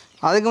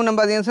அதுக்கு முன்னே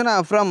பார்த்தீங்கன்னு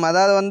சொன்னால் ஃப்ரம்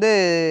அதாவது வந்து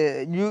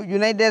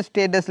யுனைடெட்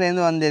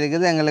ஸ்டேட்டஸ்லேருந்து வந்து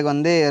இருக்குது எங்களுக்கு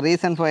வந்து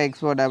ரீசன் ஃபார்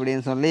எக்ஸ்போர்ட்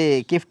அப்படின்னு சொல்லி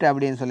கிஃப்ட்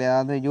அப்படின்னு சொல்லி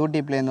அதாவது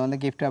யூடியூப்லேருந்து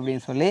வந்து கிஃப்ட்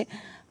அப்படின்னு சொல்லி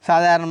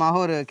சாதாரணமாக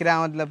ஒரு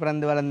கிராமத்தில்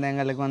பிறந்து வளர்ந்த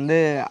எங்களுக்கு வந்து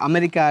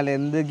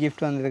அமெரிக்காவிலேருந்து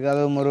கிஃப்ட் வந்திருக்கு.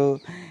 அதுவும் ஒரு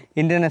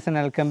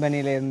இன்டர்நேஷ்னல்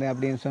கம்பெனியிலேருந்து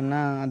அப்படின்னு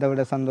சொன்னால் அதை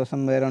விட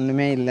சந்தோஷம் வேறு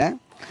ஒன்றுமே இல்லை.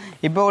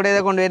 இப்போ கூட இதை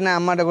கொண்டு போய் நான்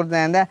அம்மாட்ட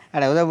கொடுத்தேன்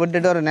அதை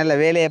விட்டுட்டு ஒரு நல்ல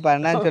வேலையை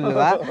பாருன்னு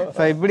சொல்லுவா.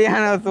 ஸோ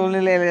இப்படியான ஒரு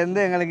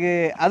சூழ்நிலையிலேருந்து எங்களுக்கு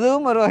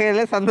அதுவும் ஒரு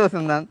வகையில்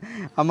சந்தோஷம்தான்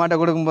அம்மாட்ட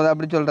கொடுக்கும்போது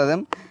அப்படி சொல்கிறது.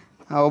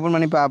 ஓப்பன்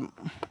பண்ணி பார்ப்போம்.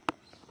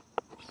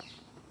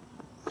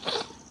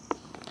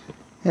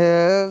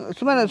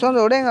 சும்மா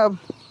சொந்த விட எங்கள்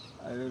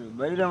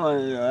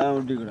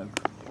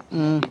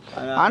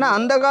ஆனால்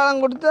அந்த காலம்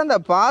கொடுத்து அந்த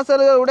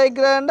பாசல்கள்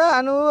உடைக்கிறாண்டா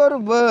அனுபவம் ஒரு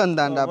பேகம்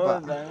தாண்டாப்பா.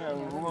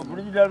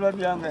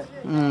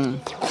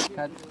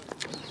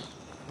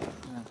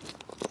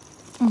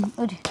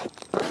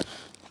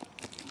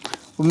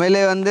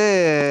 உண்மையிலே வந்து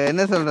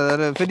என்ன சொல்கிறது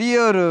ஒரு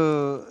பெரிய ஒரு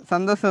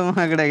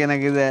சந்தோஷமாக கிடைக்கும்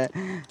எனக்கு இதை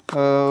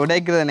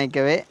உடைக்கிறத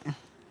நினைக்கவே.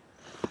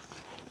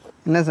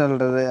 என்ன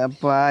சொல்கிறது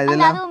அப்பா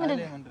இதெல்லாம்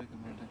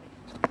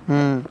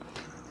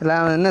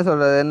எல்லாம் என்ன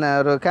சொல்கிறது என்ன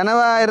ஒரு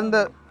கனவாக இருந்த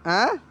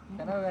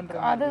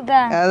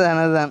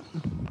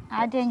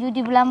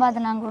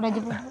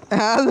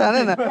அதுதான்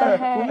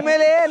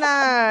உண்மையிலேயே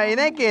நான்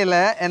நினைக்கல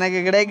எனக்கு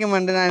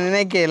கிடைக்குமென்று நான்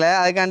நினைக்கல.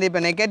 அதுக்காண்டி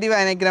இப்போ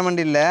நெகட்டிவாக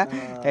நினைக்கிறமெண்டு இல்லை.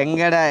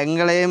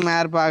 எங்களையும்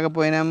யார் பார்க்க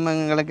போயினோம்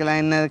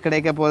எங்களுக்கெல்லாம் என்ன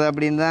கிடைக்க போகுது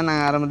அப்படின்னு தான்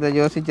நாங்கள் ஆரம்பத்தில்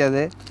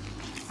யோசித்தது.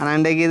 ஆனால்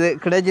இன்றைக்கு இது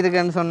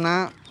கிடைச்சிருக்கேன்னு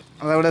சொன்னால்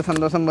அதை விட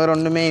சந்தோஷம் வேறு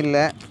ஒன்றுமே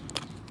இல்லை.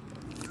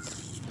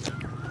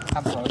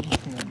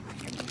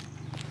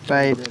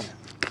 ரைட்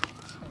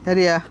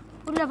சரியா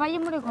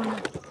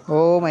ஓ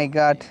மை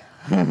காட்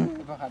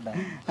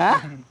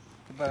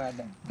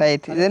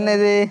ரைட் இது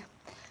என்னது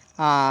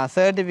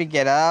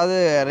சர்டிஃபிகேட் அதாவது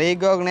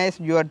ரீகாக்னைஸ்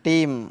your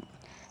team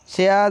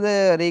share the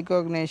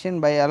ரீகாக்னேஷன்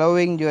by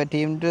allowing your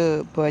team to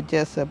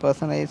purchase a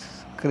personalise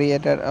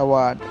creator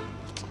award.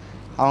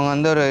 அவங்க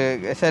வந்து ஒரு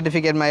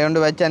சர்டிஃபிகேட் மாதிரி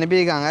ஒன்று வச்சு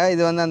அனுப்பியிருக்காங்க.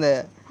 இது வந்து அந்த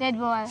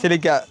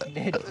சிலிக்கா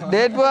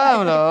டேட்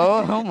போகாமலோ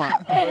ஆமாம்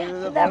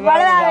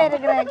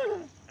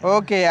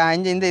ஓகே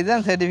இந்த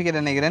இதுதான்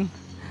சர்டிஃபிகேட் நினைக்கிறேன்.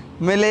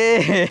 உண்மையிலே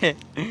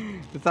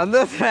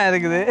சந்தோஷமாக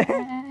இருக்குது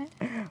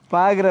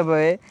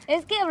பார்க்குறப்பவே.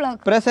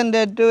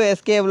 ப்ரெசன்டட் டு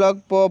எஸ்கே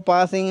வ்ளாக் போ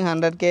பாசிங்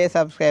 100K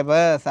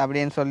சப்ஸ்கிரைபர்ஸ்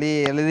அப்படின்னு சொல்லி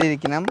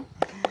எழுதியிருக்கணும்.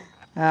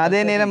 அதே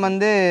நேரம்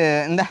வந்து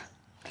இந்த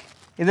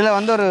இதில்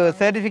வந்து ஒரு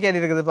சர்டிஃபிகேட்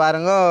இருக்குது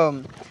பாருங்க.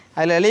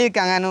 அதில்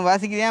எழுதியிருக்காங்க இன்னும்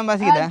வாசிக்கிறேன்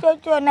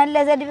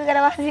நல்ல certificate.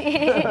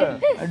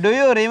 To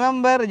you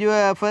remember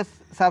your first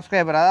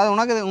subscriber அதாவது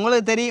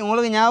உங்களுக்கு தெரியும்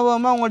உங்களுக்கு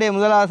ஞாபகமாக உங்களுடைய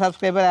முதலாவது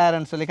சப்ஸ்கிரைபர்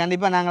யாருன்னு சொல்லி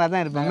கண்டிப்பாக நாங்களாக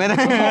தான் இருப்போம்.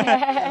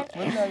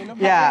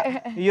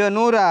 ஐயோ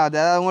 100வது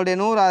அதாவது உங்களுடைய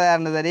 100வது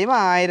யாருன்னு தெரியுமா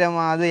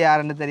 1000வது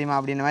யாருன்னு தெரியுமா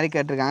அப்படின்ற மாதிரி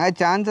கேட்டிருக்காங்க.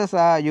 Chances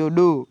are you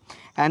two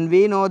and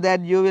we know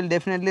that you will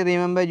definitely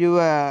remember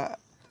your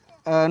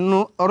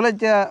 1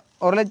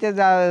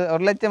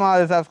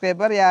 லட்சமாவது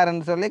subscriber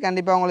யாருன்னு சொல்லி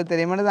கண்டிப்பாக உங்களுக்கு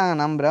தெரியுமான்னு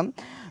நாங்கள் நம்புகிறோம்.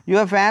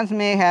 Your fans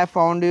may have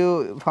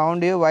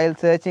found you while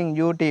searching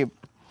YouTube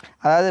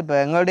அதாவது இப்போ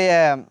எங்களுடைய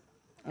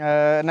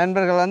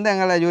நண்பர்கள் வந்து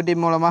எங்களை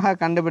யூடியூப் மூலமாக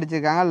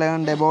கண்டுபிடிச்சிருக்காங்க.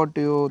 Learn about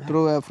you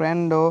through a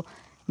ஃப்ரெண்டோ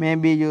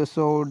maybe you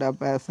showed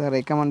up as a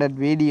recommended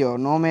video.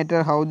 No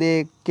matter how they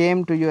came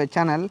to your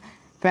channel,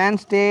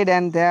 fans stayed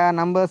and their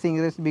numbers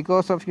increased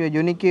because of your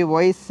unique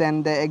voice and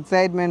the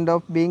excitement of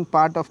being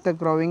part of the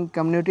growing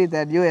community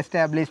that you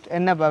established.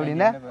 என்னப்பா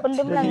அப்படின்னா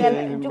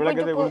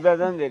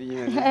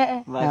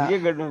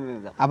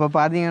அப்போ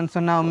பார்த்தீங்கன்னு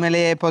சொன்னால்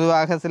உண்மையிலேயே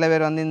பொதுவாக சில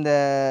பேர் வந்து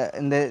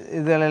இந்த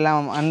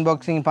இதெல்லாம்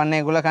அன்பாக்சிங்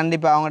பண்ணக்குள்ளே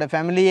கண்டிப்பாக அவங்களோட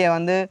ஃபேமிலியை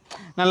வந்து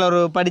நல்ல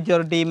ஒரு படித்த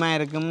ஒரு டீமாக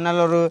இருக்கும். நல்ல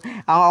ஒரு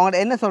அவங்களோட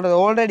என்ன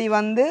சொல்கிறது ஆல்ரெடி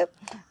வந்து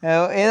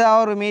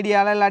ஏதாவது ஒரு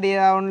மீடியாவில் இல்லாட்டி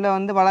ஏதாவது ஒன்றில்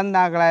வந்து வளர்ந்த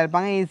ஆக்களாக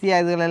இருப்பாங்க.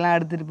 ஈஸியாக இதுகளெல்லாம்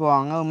எடுத்துகிட்டு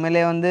போவாங்க.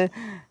 உண்மையிலே வந்து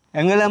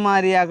எங்களை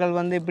மாதிரியாக்கள்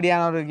வந்து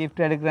இப்படியான ஒரு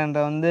கிஃப்ட் எடுக்கிறன்ற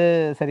வந்து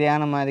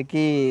சரியான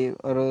மாதிரிக்கு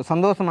ஒரு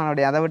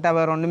சந்தோஷமானோடைய அதை விட்டு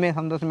வேறு ஒன்றுமே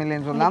சந்தோஷம்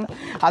இல்லைன்னு சொல்லலாம்.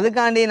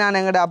 அதுக்காண்டி நான்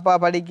எங்களோட அப்பா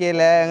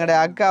படிக்கலை எங்களோட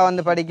அக்கா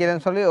வந்து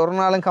படிக்கலைன்னு சொல்லி ஒரு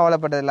நாளும்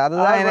கவலைப்பட்டதில்லை.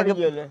 அதுதான் எனக்கு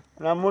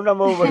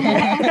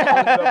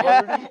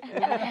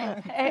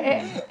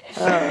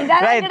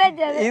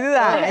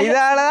இதுதான்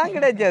இதால தான்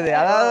கிடைச்சது.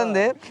 அதாவது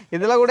வந்து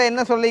இதில் கூட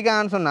என்ன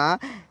சொல்லிக்காங்கன்னு சொன்னால்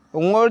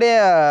உங்களுடைய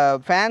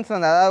ஃபேன்ஸ்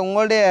வந்து அதாவது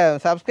உங்களுடைய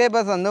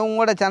சப்ஸ்கிரைபர்ஸ் வந்து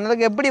உங்களோட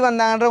சேனலுக்கு எப்படி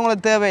வந்தாங்கன்ற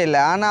உங்களுக்கு தேவையில்லை.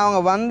 ஆனால் அவங்க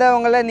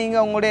வந்தவங்கள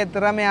நீங்கள் உங்களுடைய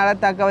திறமையால்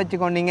தக்க வச்சு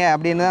கொண்டீங்க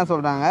அப்படின்னு தான்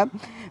சொல்கிறாங்க.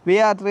 We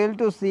are thrilled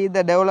to see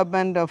the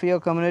development of your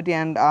community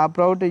and are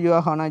proud to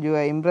honor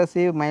your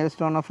impressive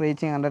milestone of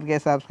reaching 100K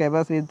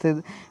subscribers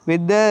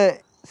with the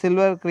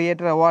Silver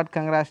Creator Award.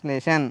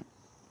 Congratulations.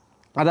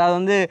 அதாவது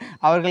வந்து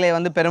அவர்களே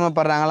வந்து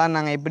பெருமைப்படுறாங்களா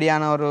நாங்கள்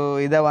இப்படியான ஒரு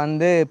இதை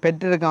வந்து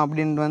பெற்றிருக்கோம்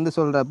அப்படின்னு வந்து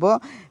சொல்கிறப்போ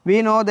we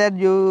know that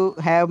you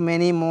have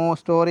many more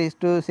stories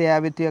to share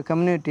with your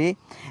community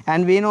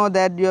and we know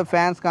that your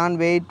fans can't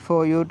wait for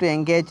you to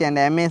engage and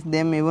amaze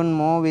them even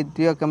more with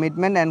your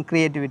commitment and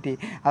creativity.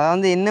 அதாவது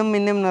வந்து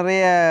இன்னும்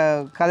நிறைய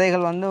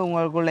கதைகள் வந்து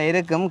உங்களுக்குள்ளே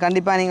இருக்கும்.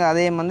 கண்டிப்பாக நீங்கள்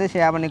அதையும் வந்து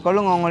ஷேர்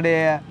பண்ணிக்கொள்ளுங்க உங்களுடைய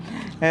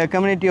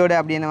கம்யூனிட்டியோட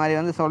அப்படின்ற மாதிரி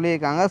வந்து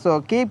சொல்லியிருக்காங்க. So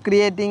keep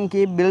creating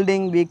keep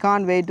building we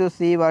can't wait to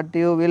see what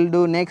you will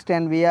do next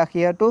and we are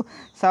here to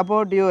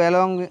support you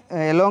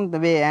along the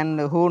way and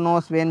who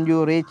knows when you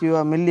reach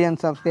your million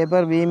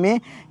subscriber we may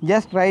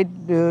just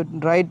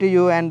write to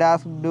you and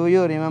ask do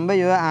you remember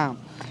your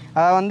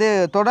அதை வந்து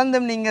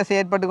தொடர்ந்தும் நீங்கள்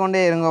செயற்பட்டு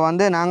கொண்டே இருங்க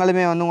வந்து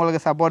நாங்களுமே வந்து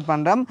உங்களுக்கு சப்போர்ட்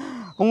பண்ணுறோம்.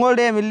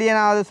 உங்களுடைய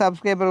மில்லியனாவது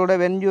சப்ஸ்கிரைபர் கூட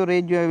when you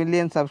reach your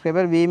million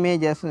subscriber we may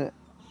just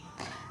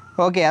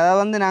okay அதாவது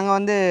வந்து நாங்கள்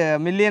வந்து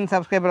மில்லியன்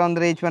சப்ஸ்கிரைபர்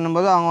வந்து ரீச்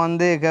பண்ணும்போது அவங்க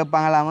வந்து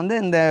கேட்பாங்களாம் வந்து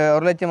இந்த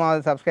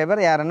 1,00,000வது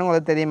சப்ஸ்கிரைபர் யாருன்னு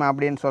உங்களுக்கு தெரியுமா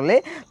அப்படின்னு சொல்லி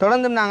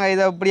தொடர்ந்தும் நாங்கள்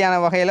இதை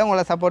இப்படியான வகையில்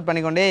உங்களை சப்போர்ட்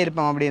பண்ணிக்கொண்டே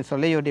இருப்போம் அப்படின்னு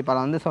சொல்லி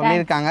யூடியூப்பால் வந்து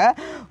சொல்லியிருக்காங்க.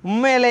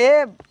 உண்மையிலேயே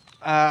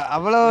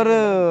அவ்வளோ ஒரு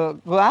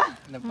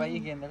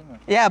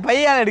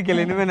பையால்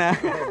எடுக்கல இனிமேனா.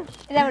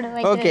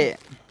 ஓகே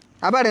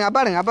அப்பாடுங்க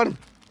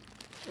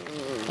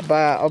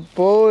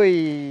அப்போ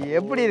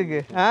எப்படி இருக்கு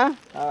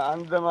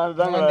அந்த மாதிரி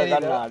தான்.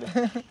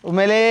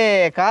 உண்மையிலேயே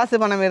காசு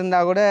பணம்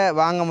இருந்தால் கூட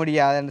வாங்க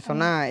முடியாதுன்னு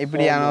சொன்னால்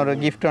இப்படியான ஒரு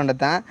கிஃப்ட் ஒன்று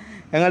தான்.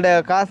 எங்கள்கிட்ட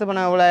காசு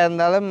பணம் எவ்வளோ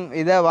இருந்தாலும்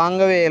இதை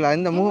வாங்கவே இல்லை.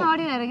 இந்த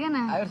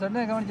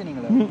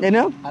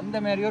என்ன அந்த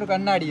மாதிரி ஒரு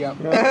கண்ணாடியா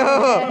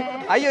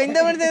ஐயோ இந்த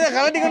மாதிரி இதை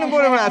கலட்டி கொண்டு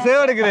போடுவேன்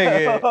சேவ்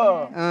எடுக்கிறதுக்கு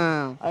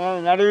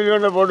நடுவில்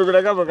கொண்டு போட்டு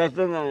கிடக்க அப்போ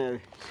கஷ்டம் தான்.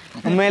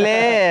 உண்மையிலே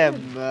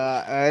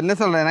என்ன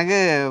சொல்கிறேன் எனக்கு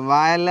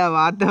வாயில்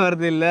வார்த்தை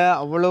வருது இல்லை.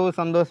 அவ்வளோ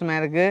சந்தோஷமாக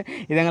இருக்குது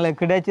இது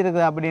எங்களுக்கு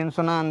கிடைச்சிருக்குது அப்படின்னு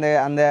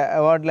சொன்னால் அந்த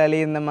அவார்டில்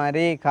எழுதியிருந்த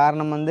மாதிரி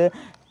காரணம் வந்து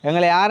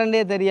எங்களை யாருண்டே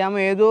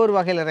தெரியாமல் ஏதோ ஒரு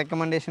வகையில்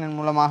ரெக்கமெண்டேஷன்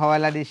மூலமாக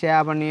இல்லாட்டி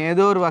ஷேர் பண்ணி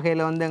ஏதோ ஒரு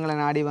வகையில் வந்து எங்களை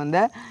நாடி வந்த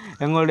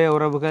எங்களுடைய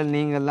உறவுகள்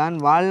நீங்கள் தான்.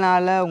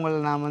 வாழ்நாளில் உங்களை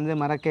நான் வந்து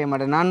மறக்கவே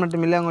மாட்டேன். நான்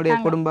மட்டும் இல்லை எங்களுடைய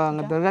குடும்ப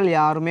அங்கத்தவர்கள்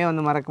யாருமே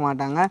வந்து மறக்க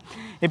மாட்டாங்க.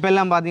 இப்போ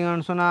எல்லாம்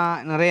பார்த்தீங்கன்னு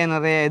சொன்னால் நிறைய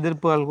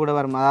எதிர்ப்புகள் கூட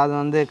வரும். அதாவது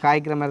வந்து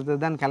காய்க்கிற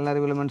மரத்துக்கு தான்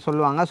கல்லறி விழுமென்னு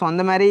சொல்லுவாங்க. ஸோ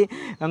அந்த மாதிரி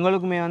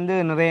எங்களுக்குமே வந்து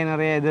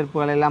நிறைய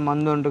எதிர்ப்புகள் எல்லாம்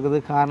வந்து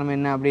கொண்டிருக்குது. காரணம்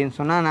என்ன அப்படின்னு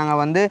சொன்னால்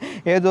நாங்கள் வந்து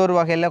ஏதோ ஒரு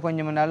வகையில்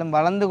கொஞ்சம் முன்னாலும்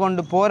வளர்ந்து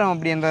கொண்டு போகிறோம்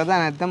அப்படின்றது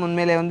தான் அர்த்தம்.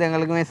 உண்மையிலே வந்து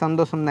எங்களுக்குமே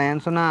சந்தோஷம் தான்.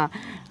 ஏன்னு சொன்னால்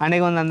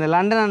அன்றைக்கி வந்து அந்த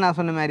லண்டனை நான்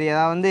சொன்ன மாதிரி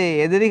அதாவது வந்து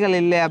எதிரிகள்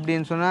இல்லை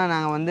அப்படின்னு சொன்னால்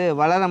நாங்கள் வந்து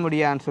வளர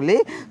முடியாதுன்னு சொல்லி.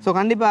 ஸோ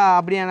கண்டிப்பாக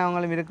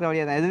அப்படியானவங்களும் இருக்கிற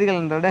வழியாக தான்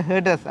எதிரிகள்ன்றோட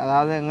ஹேட்டர்ஸ்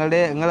அதாவது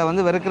எங்களை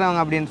வந்து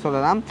வெறுக்கிறவங்க அப்படின்னு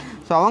சொல்லலாம்.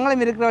 ஸோ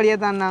அவங்களும் இருக்கிற வழியாக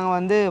தான் நாங்கள்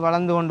வந்து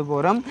வளர்ந்து கொண்டு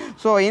போகிறோம்.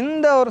 ஸோ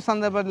இந்த ஒரு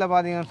சந்தர்ப்பத்தில்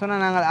பார்த்தீங்கன்னு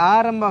சொன்னால் நாங்கள்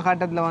ஆரம்ப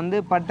கட்டத்தில் வந்து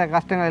பட்ட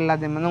கஷ்டங்கள்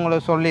எல்லாத்தையும் வந்து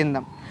உங்களுக்கு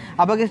சொல்லியிருந்தோம்.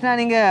 அப்போ கிருஷ்ணா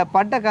நீங்கள்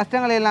பட்ட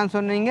கஷ்டங்கள் எல்லாம்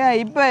சொன்னீங்க.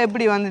 இப்போ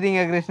எப்படி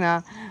வந்துட்டீங்க கிருஷ்ணா?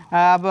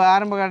 அப்போ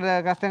ஆரம்ப கட்ட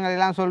கஷ்டங்கள்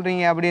எல்லாம்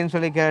சொல்கிறீங்க அப்படின்னு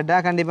சொல்லி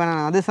கேட்டால் கண்டிப்பாக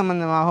நான் அது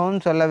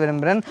சம்மந்தமாகவும் சொல்ல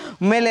விரும்புகிறேன்.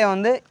 உண்மையிலே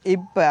வந்து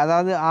இப்போ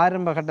அதாவது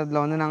ஆரம்ப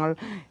கட்டத்தில் வந்து நாங்கள்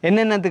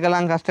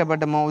என்னென்னத்துக்கெல்லாம்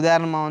கஷ்டப்பட்டோமோ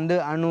உதாரணமாக வந்து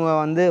அணுவை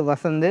வந்து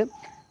வசந்து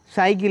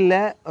சைக்கிளில்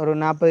ஒரு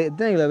 40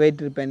 எத்தனை கிலோ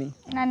வெயிட் இருப்பேன் நீ?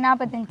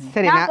 45.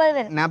 சரி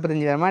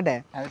 45 வர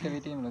மாட்டேன்.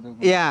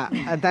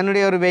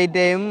 தன்னுடைய ஒரு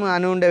வெயிட்டையும்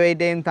அணுண்ட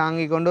வெயிட்டையும்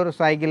தாங்கி கொண்டு ஒரு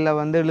சைக்கிளில்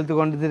வந்து இழுத்து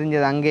கொண்டு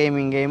திரிஞ்சது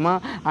அங்கேயும் இங்கேயுமா.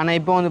 ஆனால்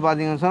இப்போ வந்து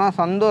பார்த்தீங்கன்னு சொன்னால்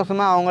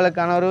சந்தோஷமாக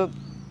அவங்களுக்கான ஒரு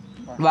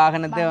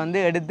வாகனத்தை வந்து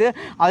எடுத்து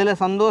அதில்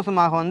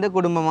சந்தோஷமாக வந்து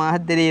குடும்பமாக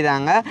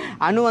தெரியுறாங்க.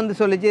 அணு வந்து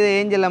சொல்லிச்சு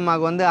ஏஞ்சல்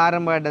அம்மாவுக்கு வந்து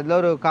ஆரம்ப கட்டத்தில்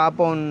ஒரு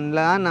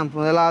காப்பவுண்டில் தான் நான்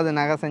முதலாவது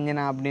நகை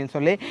செஞ்சேன் அப்படின்னு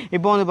சொல்லி.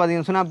 இப்போ வந்து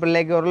பார்த்தீங்கன்னு சொன்னால்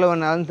பிள்ளைக்கு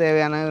ஓரளவுனாலும்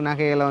தேவையான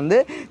நகைகளை வந்து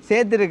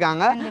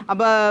சேர்த்துருக்காங்க.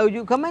 அப்போ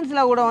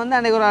கமெண்ட்ஸில் கூட வந்து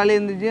அன்றைக்கு ஒரு ஆள்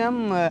இருந்துச்சு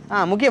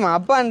முக்கியமாக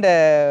அப்பா இந்த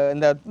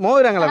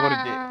மோதிரங்களை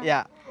குறித்து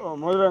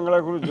மோதிரங்களை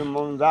குறித்து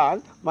தான்.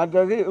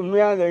 மற்றது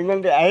உண்மையாக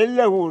எங்களுடைய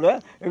அயலில் கூட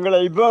எங்களை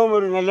இப்பவும்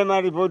ஒரு நல்ல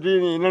மாதிரி போட்டு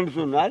என்னன்னு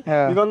சொன்னால்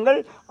இவங்கள்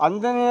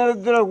அந்த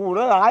நேரத்தில் கூட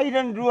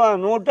 1000 ரூபா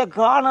நோட்டை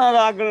காணாத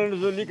ஆக்கணும்னு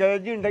சொல்லி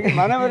கதைச்சு இன்றைக்கு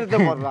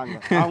மனவருத்தம் போடுறாங்க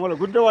அவங்கள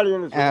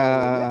குற்றவாளிகள்னு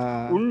சொல்லுவாங்க.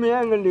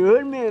 உண்மையாக எங்களுடைய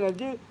ஏழ்மையை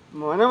நினச்சி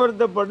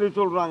மனவருத்தப்பட்டு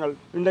சொல்கிறாங்க.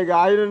 இன்றைக்கு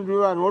 1000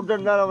 ரூபா நோட்டு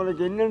என்றால்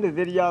அவனுக்கு என்னென்று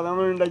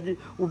தெரியாதவன் இன்றைக்கு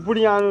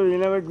இப்படியான ஒரு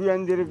இனவைக்கு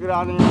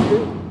வந்திருக்கிறான் என்று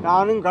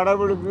நானும்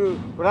கடவுளுக்கு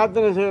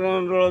பிரார்த்தனை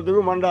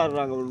செய்கிறேன்றதுக்கு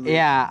மண்டாடுறாங்க.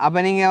 அப்போ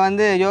நீங்கள்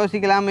வந்து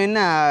யோசிக்கலாம், என்ன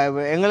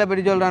எங்களை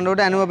பற்றி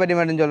சொல்கிறான்றோட அனுபவ பற்றி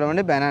மட்டும் சொல்ல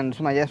வேண்டிய இப்போ நான்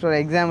சும்மா ஜஸ்ட் ஒரு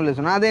எக்ஸாம்பிள்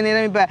சொன்னேன். அதே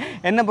நேரம் இப்போ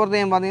என்னை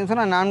பொறுத்தையும் பார்த்தீங்கன்னு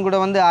சொன்னால் நான் கூட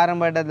வந்து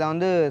ஆரம்ப இடத்துல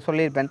வந்து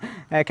சொல்லியிருப்பேன்,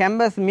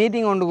 கேம்பஸ்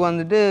மீட்டிங் ஒன்றுக்கு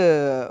வந்துட்டு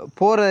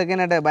போகிறதுக்கு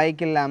என்னட்ட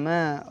பைக்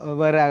இல்லாமல்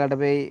வேறு ஆகிட்ட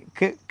போய்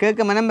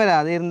கேட்க மனம்பெற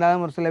அது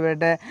இருந்தாலும் ஒரு சில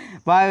பேர்கிட்ட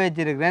வாய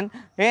வச்சிருக்கிறேன்.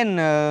 ஏன்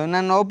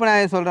நான்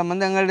ஓப்பனாகவே சொல்கிறேன்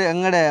வந்து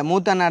எங்களோட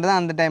மூத்த அண்ணாட்டு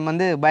தான் அந்த டைம்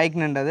வந்து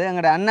பைக் நின்றது.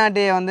 எங்களோட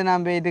அண்ணாட்டையே வந்து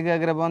நான் போயிட்டு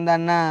கேட்குறப்ப வந்து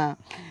அண்ணா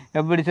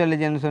எப்படி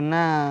சொல்லிச்சேன்னு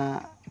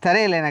சொன்னால்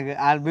தெரியல எனக்கு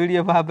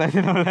வீடியோ பார்ப்பேன்.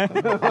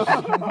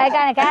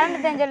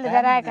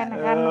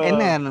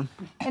 என்ன காரணம்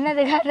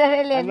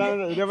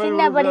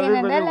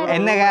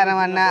என்ன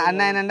காரணம் அண்ணா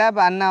என்னண்டா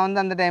இப்போ அண்ணா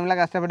வந்து அந்த டைமில்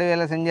கஷ்டப்பட்டு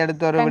வேலை செஞ்சு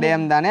எடுத்து ஒரு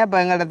விடயம் தானே. அப்போ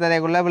எங்கள்கிட்ட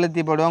தரைக்குள்ளே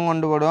விழுத்தி போடுவோம்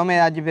கொண்டு போடுவோம்,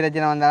 ஏதாச்சும்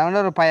பிரச்சனை வந்தாலும்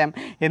ஒரு பயம்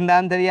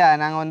இருந்தாலும் தெரியா.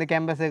 நாங்கள் வந்து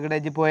கேம்பஸுக்கு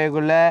கிடைச்சி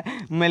போயக்குள்ளே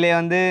உண்மையிலே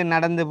வந்து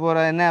நடந்து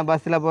போகிற என்ன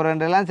பஸ்ஸில்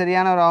போகிறன்றலாம்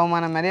சரியான ஒரு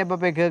அவமானம் மாதிரி. அப்போ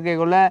போய்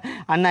கேட்கக்குள்ளே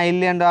அண்ணா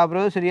இல்லைன்றா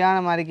அப்புறம் சரியான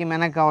மாதிரிக்கு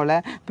மெனக்காவில்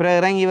அப்புறம்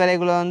இறங்கி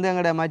வரைக்குள்ளே வந்து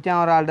எங்களோட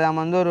மச்சான் ஒரு ஆள்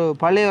தான் வந்து ஒரு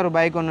பழைய ஒரு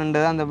பைக் ஒன்று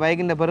உண்டு. அந்த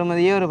பைக்கின்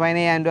பெருமதியே ஒரு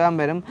 15,000 ரூபா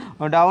பெறும்.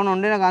 ஒரு டவுன்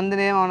உண்டு. எனக்கு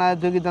அந்த நேரம் அவனை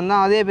தூக்கி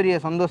தந்தான் அதே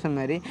பெரிய சந்தோஷம்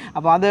மாதிரி.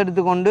 அப்போ அதை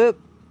எடுத்துக்கொண்டு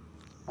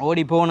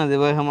ஓடி போனது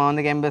வேகமாக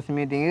வந்து கேம்பஸ்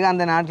மீட்டிங்கு.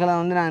 அந்த நாட்களை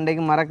வந்து நான்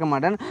இன்றைக்கு மறக்க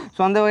மாட்டேன். ஸோ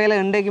அந்த வகையில்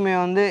இன்றைக்குமே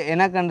வந்து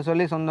எனக்குன்னு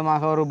சொல்லி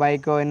சொந்தமாக ஒரு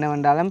பைக்கோ என்ன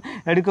வேண்டாலும்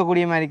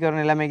எடுக்கக்கூடிய மாதிரிக்கு ஒரு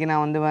நிலைமைக்கு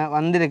நான் வந்து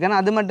வந்திருக்கேன்.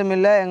 அது மட்டும்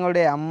இல்லை,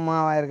 எங்களுடைய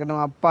அம்மாவாக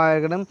இருக்கட்டும் அப்பாவாக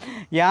இருக்கட்டும்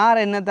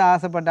யார் என்னத்தை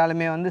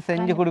ஆசைப்பட்டாலுமே வந்து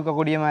செஞ்சு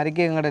கொடுக்கக்கூடிய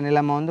மாதிரிக்கு எங்களோட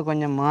நிலைமை வந்து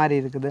கொஞ்சம் மாறி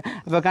இருக்குது.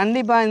 இப்போ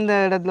கண்டிப்பாக இந்த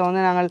இடத்துல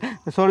வந்து நாங்கள்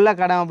சொல்ல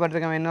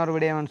கடமைப்பட்டிருக்கோம் இன்னொரு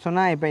விடயம்னு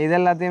சொன்னால், இப்போ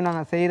இதெல்லாத்தையும்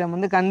நாங்கள் செய்கிறோம்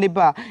வந்து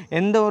கண்டிப்பாக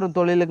எந்த ஒரு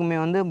தொழிலுக்குமே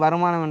வந்து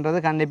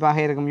வருமானம்ன்றது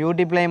கண்டிப்பாக இருக்கும்.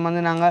 யூடியூப்லேயும்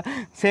வந்து நாங்கள்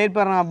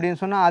செயற்படுறோம் அப்படின்னு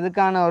சொன்னால்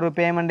அதுக்கான ஒரு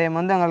பேமெண்ட்டையும்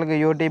வந்து எங்களுக்கு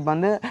யூடியூப்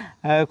வந்து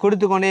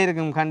கொடுத்து கொண்டே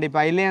இருக்கும்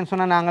கண்டிப்பாக. இல்லைன்னு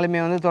சொன்னால் நாங்களுமே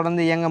வந்து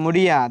தொடர்ந்து இயங்க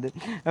முடியாது.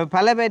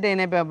 பல பேர்ட்ட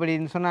இணைப்பு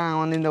அப்படின்னு சொன்னால்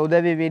நாங்கள் வந்து இந்த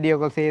உதவி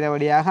வீடியோக்கள்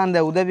செய்கிறபடியாக அந்த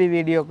உதவி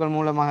வீடியோக்கள்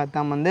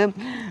மூலமாகத்தான் வந்து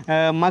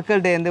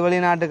மக்கள்கிட்டேருந்து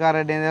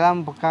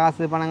வெளிநாட்டுக்காரர்கிட்டேருந்தெல்லாம்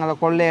காசு பணங்களை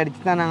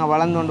கொள்ளையடிச்சு தான் நாங்கள்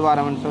வளர்ந்து கொண்டு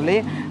வரோம்னு சொல்லி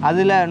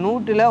அதில்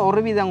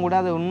 100% கூட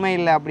அது உண்மை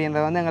இல்லை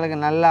அப்படின்றது வந்து எங்களுக்கு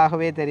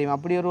நல்லாகவே தெரியும்.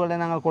 அப்படி ஒரு வேளை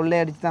நாங்கள்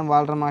கொள்ளையடிச்சு தான்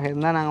வாழ்கிறமாக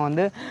இருந்தால் நாங்கள்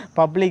வந்து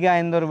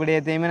பப்ளிக்காக எந்த ஒரு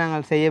விடயத்தையுமே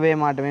நாங்கள் செய்யவே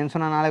மாட்டோம். ஏன்னு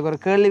சொன்னால் நாளைக்கு ஒரு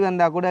கேள்வி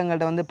வந்தால் கூட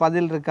எங்கள்கிட்ட வந்து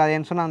பதில் இருக்காது.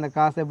 ஏன்னு சொன்னால் அந்த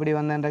காசு எப்படி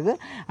வந்தன்றது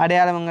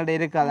அடையாளம் எங்கள்கிட்ட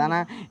இருக்காது.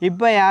 ஆனால்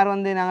இப்போ யார்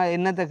வந்து நாங்கள்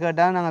என்னத்தை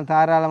கேட்டாலும் நாங்கள்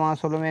தாராளமாக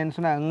சொல்லுவேன்னு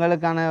சொன்னால்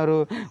எங்களுக்கான ஒரு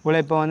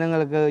உழைப்பை வந்து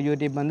எங்களுக்கு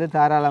யூடியூப் வந்து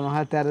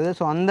தாராளமாக தருது.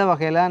 ஸோ அந்த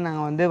வகையில்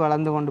நாங்கள் வந்து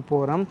வளர்ந்து கொண்டு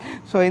போகிறோம்.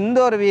 ஸோ இந்த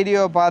ஒரு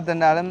வீடியோ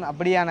பார்த்துட்டாலும்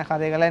அப்படியான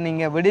கதைகளை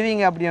நீங்கள்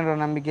விடுவீங்க அப்படின்ற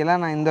நம்பிக்கையில்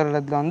நான் இந்த ஒரு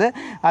இடத்துல வந்து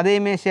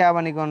அதையுமே ஷேர்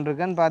பண்ணி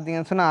கொண்டிருக்கேன்னு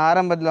பார்த்தீங்கன்னு சொன்னால்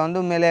ஆரம்பத்தில்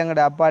வந்து உண்மையிலே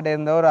எங்களோட அப்பாட்ட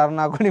இருந்த ஒரு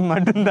அருணாக்குடி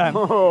மட்டும்தான்.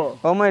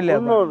 ஓமா இல்லையா?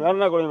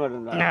 அருணாக்குடி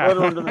மட்டும்தான்.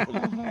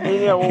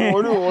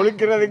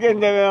 ஒழிக்கிறதுக்கு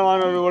எந்த விதமான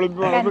ஒரு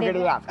ஒழிப்பு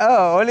கிடையாது.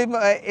 ஒழிப்பு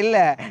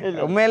இல்லை.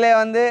 உண்மையிலே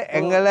வந்து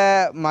எங்களை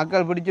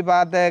மக்கள் பிடிச்சி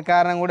பார்த்த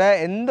காரணம் கூட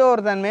எந்த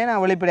ஒரு தன்மையை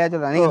நான் வெளிப்படையாக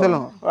சொல்கிறேன். நீங்கள்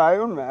சொல்லுங்கள்.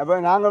 உண்மை. அப்போ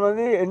நாங்கள்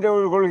வந்து எந்த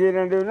ஒரு கொள்கை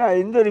ரெண்டுன்னா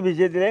எந்த ஒரு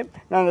விஷயத்திலே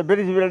நாங்கள்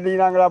பெருசு விரட்டி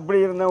நாங்கள் அப்படி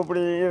இருந்தோம்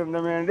இப்படி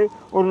இருந்தோமே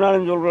ஒரு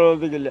நாளும்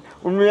சொல்கிறதுக்கு இல்லை.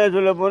 உண்மையாக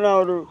சொல்ல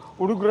போனால் ஒரு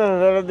உடுக்குற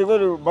தரத்துக்கு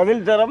ஒரு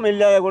பதில் தரம்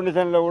இல்லாத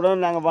கொண்டிஷனில் கூட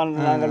நாங்கள்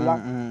பண்ண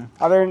நாங்கள்லாம்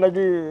அதை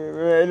இன்றைக்கு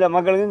இல்லை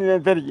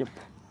மக்களுக்கு தெரியும்.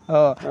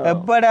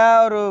 எப்படா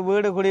ஒரு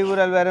வீடு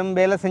குடிபுறல் வரும்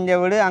வேலை செஞ்ச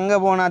வீடு அங்கே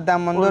போனால்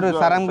தான் வந்து ஒரு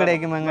சரம்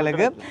கிடைக்கும்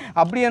எங்களுக்கு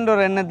அப்படின்ற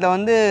ஒரு எண்ணத்தில்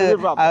வந்து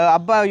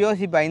அப்பா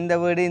யோசிப்பா இந்த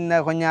வீடு இந்த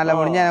கொஞ்சம் நாளில்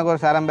முடிஞ்சால் எனக்கு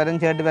ஒரு சரம்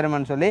பெறும் சேட்டு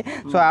பெறுமான்னு சொல்லி.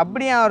 ஸோ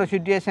அப்படியே ஒரு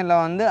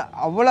சுச்சுவேஷனில் வந்து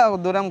அவ்வளோ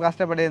தூரம்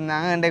கஷ்டப்பட்டு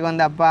இருந்தாங்க. இன்றைக்கு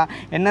வந்து அப்பா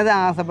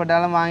என்னதான்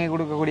ஆசைப்பட்டாலும் வாங்கி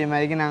கொடுக்கக்கூடிய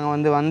மாதிரிக்கு நாங்கள்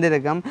வந்து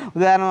வந்திருக்கோம்.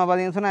 உதாரணமாக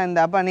பார்த்தீங்கன்னு சொன்னால்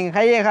இந்த அப்பா நீங்கள்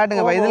கையை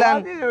காட்டுங்கப்பா.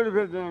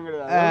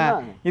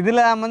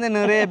 இதில் வந்து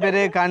நிறைய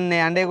பேர் கண்ணு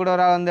அண்டே கூட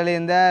ஒரு ஆள் வந்து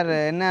எழுந்தார்.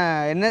 என்ன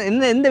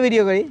என்ன எந்த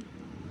வீடியோ கை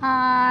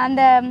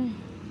அந்த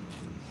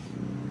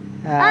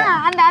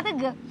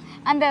அதுக்கு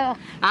அந்த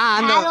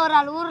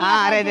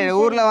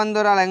ஊரில் வந்து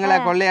ஒரு ஆள் எங்களை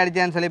கொள்ளை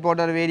அடிச்சான்னு சொல்லி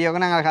போட்ட ஒரு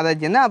வீடியோக்கு நாங்கள் கதை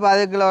வச்சிருந்தோம். அப்போ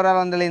அதுக்குள்ள ஒரு ஆள்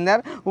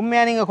வந்துருந்தார்,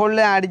 உண்மையாக நீங்கள்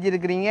கொள்ளை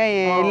அடிச்சிருக்கிறீங்க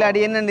இல்லாட்டி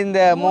என்ன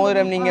இந்த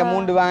மோதிரம் நீங்கள்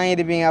 3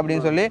 வாங்கியிருப்பீங்க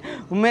அப்படின்னு சொல்லி.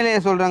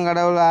 உண்மையிலேயே சொல்கிறோம்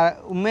கடவுள்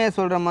உண்மையை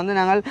சொல்கிறோம் வந்து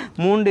நாங்கள்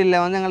 3 இல்லை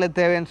வந்து எங்களுக்கு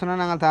தேவைன்னு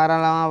சொன்னால் நாங்கள்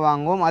தாராளமாக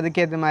வாங்குவோம்.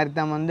 அதுக்கேற்ற மாதிரி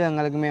தான் வந்து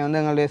எங்களுக்குமே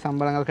வந்து எங்களுடைய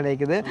சம்பளங்கள்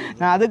கிடைக்குது.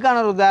 நான்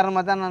அதுக்கான ஒரு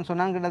உதாரணமாக தான் நான்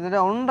சொன்னேன்.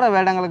 கிட்டத்தட்ட 1.5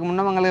 வருடங்களுக்கு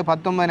முன்னே எங்களுக்கு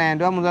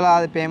 19,000 ரூபா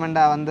முதலாவது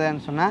பேமெண்ட்டாக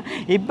வந்ததுன்னு சொன்னால்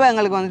இப்போ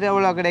எங்களுக்கு வந்துட்டு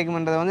எவ்வளோ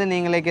கிடைக்கும்ன்றதை வந்து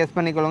நீங்களே கெஸ்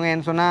பண்ணிக்கொள்ளுங்க.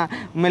 ஏன்னு சொன்னால்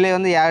உண்மையிலே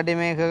வந்து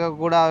யார்கிட்டையுமே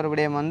கேட்கக்கூடாத ஒரு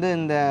விடயம் வந்து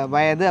இந்த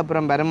வயது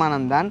அப்புறம்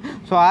வருமானம் தான்.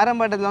 ஸோ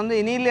ஆரம்பத்தில் வந்து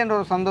இனியில்ன்ற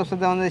ஒரு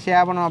சந்தோஷத்தை வந்து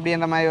ஷேர் பண்ணணும்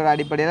அப்படின்ற மாதிரி ஒரு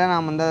அடிப்படையில்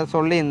நான் வந்து அதை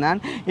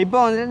சொல்லியிருந்தேன். இப்போ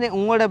வந்து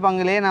உங்களோட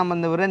பங்குலேயே நான்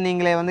வந்து விட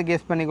நீங்களே வந்து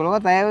கெஸ் பண்ணிக்கொள்ளுங்க.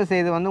 தயவு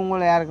செய்து வந்து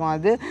உங்களை யாருக்கும்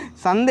அது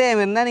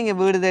சந்தேகம் இருந்தால் நீங்கள்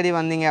வீடு தேடி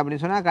வந்தீங்க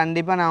அப்படின்னு சொன்னால்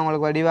கண்டிப்பாக நான்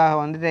உங்களுக்கு வடிவாக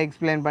வந்துட்டு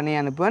எக்ஸ்பிளைன் பண்ணி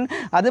அனுப்புவேன்.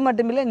 அது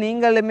மட்டும் இல்லை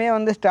நீங்களுமே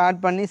வந்து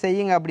ஸ்டார்ட் பண்ணி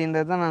செய்யுங்க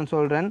அப்படின்றது தான் நான்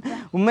சொல்கிறேன்.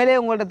 உண்மையிலே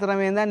உங்களோட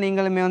திறமை இருந்தால்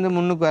நீங்களுமே வந்து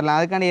முன்னுக்கு வரலாம்.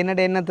 அதுக்காண்டி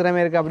என்னோட என்ன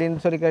திறமை இருக்குது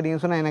அப்படின்னு சொல்லி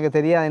கேட்டிங்கன்னு சொன்னால் எனக்கு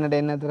தெரியாது என்னோட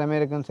என்ன திறமை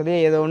இருக்குன்னு சொல்லி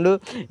ஏதோ ஒன்று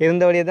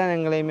இருந்தபடியே தான்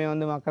எங்களையுமே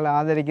வந்து மக்கள்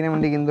ஆதரிக்கணும்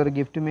இன்றைக்கு இந்த ஒரு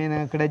கிஃப்ட்டுமே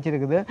எனக்கு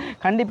கிடைச்சிருக்குது.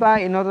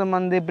 கண்டிப்பாக இன்னொருத்தன்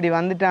வந்து இப்படி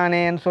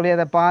வந்துட்டானேன்னு சொல்லி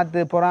அதை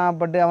பார்த்து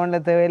பொறாமப்பட்டு அவனோட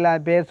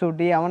தேவையில்லாத பேர்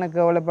சூட்டி அவனை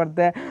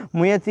கவலைப்படுத்த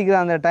முயற்சிக்கிற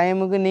அந்த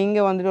டைமுக்கு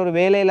நீங்கள் வந்துட்டு ஒரு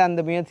வேலையில்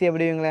அந்த முயற்சி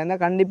எப்படிங்களா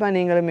இருந்தால் கண்டிப்பாக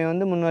நீங்களுமே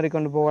வந்து முன்னேறி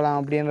கொண்டு போகலாம்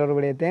அப்படின்ற ஒரு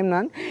விடயத்தையும்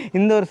நான்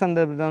இந்த ஒரு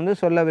சந்தர்ப்பத்தை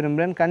வந்து சொல்ல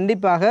விரும்புகிறேன்.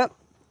 கண்டிப்பாக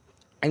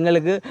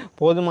எங்களுக்கு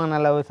போதுமான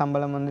அளவு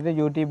சம்பளம் வந்துட்டு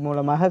யூடியூப்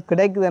மூலமாக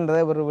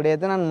கிடைக்குதுன்றத ஒரு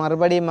விடயத்தை நான்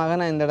மறுபடியுமாக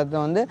நான் இந்த இடத்த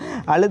வந்து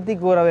அழுத்தி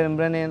கூற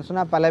விரும்புகிறேன்னு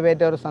சொன்னால் பல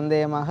பேர்ட்ட ஒரு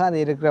சந்தேகமாக அது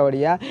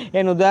இருக்கிறபடியா.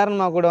 என்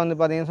உதாரணமாக கூட வந்து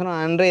பார்த்தீங்கன்னு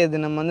சொன்னால் அன்றைய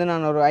தினம் வந்து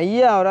நான் ஒரு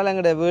அவரால்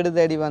எங்களோட வீடு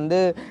தேடி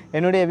வந்து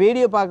என்னுடைய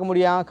வீடியோ பார்க்க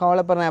முடியாமல்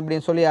கவலைப்படுறேன்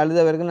அப்படின்னு சொல்லி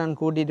அழுதவருக்கு நான்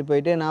கூட்டிகிட்டு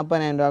போயிட்டு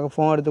 40,000 ரூபாய்க்கு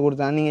ஃபோன் எடுத்து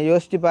கொடுத்தேன். நீங்கள்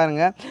யோசிச்சு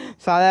பாருங்கள்,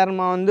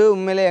 சாதாரணமாக வந்து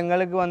உண்மையிலே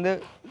எங்களுக்கு வந்து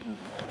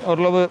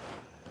ஓரளவு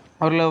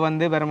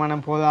வந்து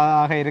வருமானம்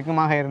போதாக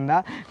இருக்குமாக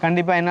இருந்தால்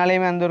கண்டிப்பாக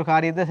என்னாலேயுமே அந்த ஒரு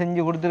காரியத்தை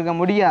செஞ்சு கொடுத்துருக்க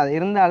முடியாது.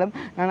 இருந்தாலும்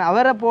நான்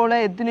அவரை போல்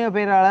எத்தனையோ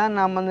பேரால்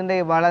நான் வந்து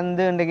இன்றைக்கு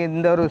வளர்ந்து இன்றைக்கு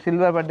இந்த ஒரு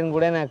சில்வர் பட்டன்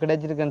கூட எனக்கு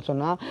கிடைச்சிருக்கேன்னு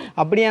சொன்னால்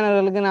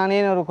அப்படியானவர்களுக்கு நானே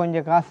ஒரு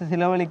கொஞ்சம் காசு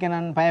செலவழிக்க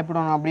நான்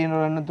பயப்படணும் அப்படின்ற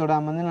ஒரு எண்ணத்தோட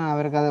வந்து நான்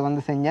அவருக்கு அதை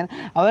வந்து செஞ்சேன்.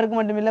 அவருக்கு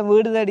மட்டுமில்லை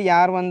வீடு தேடி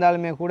யார்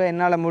வந்தாலுமே கூட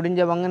என்னால்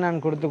முடிஞ்சவங்க நான்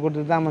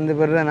கொடுத்து தான் வந்து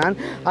விடுறேன்.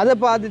 நான் அதை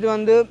பார்த்துட்டு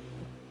வந்து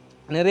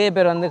நிறைய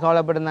பேர் வந்து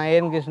கவலைப்பட்டிருந்தாங்க,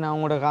 ஏன் கிருஷ்ணா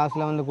அவங்களோட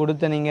காசில் வந்து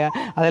கொடுத்த நீங்கள்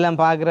அதெல்லாம்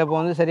பார்க்குறப்போ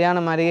வந்து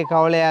சரியான மாதிரியே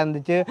கவலையாக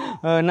இருந்துச்சு.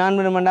 நான்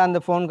விரும்பண்டா அந்த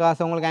ஃபோன்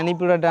காசை உங்களுக்கு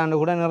அனுப்பிவிட்டான்னு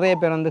கூட நிறைய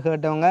பேர் வந்து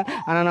கேட்டவங்க.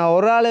 ஆனால் நான்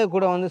ஒரு ஆளு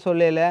கூட வந்து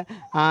சொல்லலை,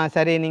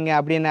 சரி நீங்கள்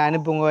அப்படின்னு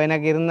அனுப்புங்க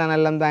எனக்கு இருந்தால்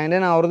நல்லம் தான்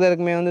நான்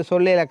ஒருத்தருக்குமே வந்து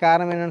சொல்லலை.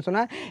 காரணம் என்னென்னு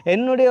சொன்னால்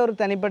என்னுடைய ஒரு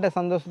தனிப்பட்ட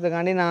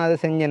சந்தோஷத்துக்காண்டி நான் அதை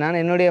செஞ்சேன். நான்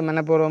என்னுடைய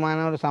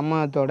மனப்பூர்வமான ஒரு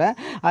சம்மதத்தோடு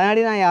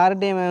அதனாடி நான்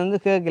யார்கிட்டையுமே வந்து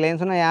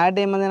கேட்கலேன்னு சொன்னால்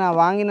யார்கிட்டையும் வந்து நான்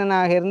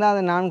வாங்கினனாக இருந்தால்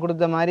அதை நான்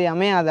கொடுத்த மாதிரி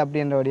அமையாது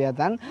அப்படின்ற வழியாக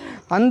தான்.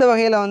 அந்த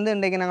வகையில் வந்து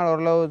இன்றைக்கு நாங்கள்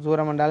ஓரளவு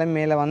தூரம் பண்ணாலும்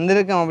மேலே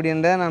வந்திருக்கோம்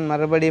அப்படின்றத நான்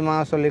மறுபடியும்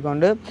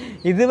சொல்லிக்கொண்டு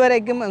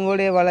இதுவரைக்கும்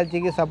எங்களுடைய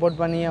வளர்ச்சிக்கு சப்போர்ட்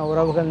பண்ணிய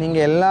உறவுகள்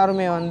நீங்கள்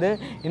எல்லாருமே வந்து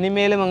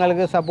இனிமேலும்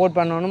எங்களுக்கு சப்போர்ட்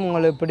பண்ணணும்.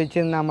 உங்களுக்கு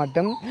பிடிச்சிருந்தால்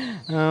மட்டும்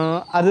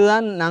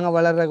அதுதான் நாங்கள்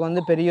வளர்கிறதுக்கு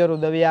வந்து பெரிய ஒரு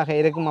உதவியாக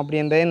இருக்கும்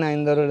அப்படின்றதை நான்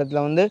இந்த ஒரு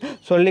இடத்துல வந்து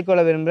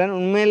சொல்லிக்கொள்ள விரும்புகிறேன்.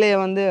 உண்மையிலேயே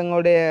வந்து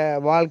எங்களுடைய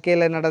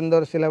வாழ்க்கையில் நடந்த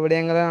ஒரு சில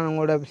விடயங்களை நான்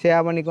உங்களோட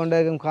ஷேர் பண்ணி கொண்டு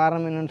இருக்கும்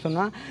காரணம் என்னென்னு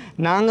சொன்னால்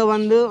நாங்கள்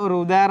வந்து ஒரு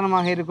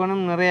உதாரணமாக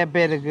இருக்கணும் நிறைய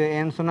பேருக்கு.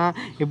 ஏன்னு சொன்னால்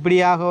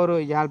இப்படியாக ஒரு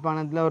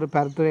யாழ்ப்பாணத்தில் ஒரு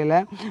பருத்துறையில்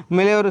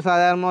உண்மையிலே ஒரு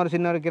சாதாரணமாக ஒரு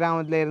சின்ன ஒரு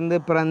கிராமத்தில் இருந்து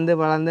பிறந்து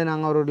வளர்ந்து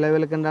நாங்கள் ஒரு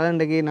லெவலுக்கு இருந்தாலும்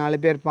இன்றைக்கி 4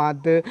 பேர்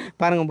பார்த்து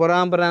பாருங்கள்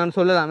பொறாமப்படுறாங்கன்னு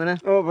சொல்லலாம்.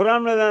 என்ன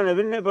பொறாமை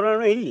தான்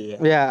பொறாமை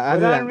இல்லையா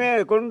பொறாமையை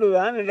கொண்டு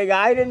தான் இன்றைக்கு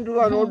 1000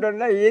 ரூபா நோட்டு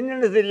இருந்தால்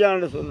என்னென்னு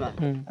சரியானு சொன்னான்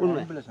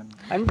உண்மை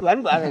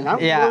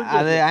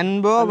அது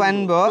அன்போ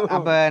வன்போ.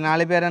 அப்போ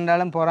 4 பேர்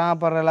இருந்தாலும்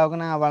பொறாமப்படுற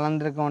அளவுக்கு நாங்கள்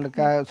வளர்ந்துருக்கோம்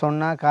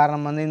சொன்னால்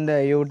காரணம் வந்து இந்த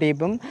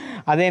யூடியூப்பும்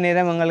அதே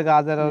நேரம் எங்களுக்கு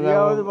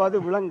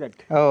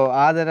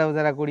ஆதரவு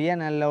தரக்கூடிய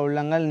நல்ல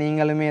உள்ளங்கள்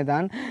நீங்களுமே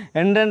தான்.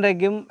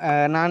 என்றென்றைக்கும்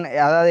நான்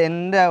அதாவது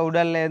எந்த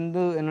உடல்ல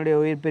இருந்து என்னுடைய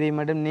உயிர் பிரிய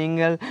மட்டும்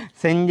நீங்கள்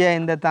செஞ்ச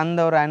இந்த தந்த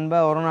ஒரு அன்பை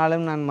ஒரு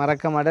நாளும் நான்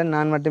மறக்க மாட்டேன்.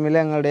 நான் மட்டுமில்லை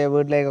எங்களுடைய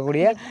வீட்டில்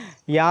இருக்கக்கூடிய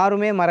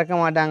யாருமே மறக்க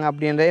மாட்டாங்க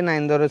அப்படின்றதை நான்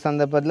இந்த ஒரு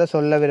சந்தர்ப்பத்தில்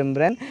சொல்ல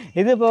விரும்புகிறேன்.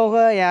 இது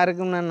போக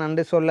யாருக்கும் நான்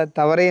நன்றி சொல்ல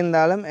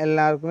தவறியிருந்தாலும்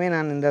எல்லாருக்குமே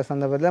நான் இந்த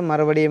சந்தர்ப்பத்தில்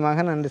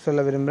மறுபடியுமாக நன்றி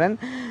சொல்ல விரும்புகிறேன்.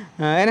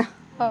 ஏன்னா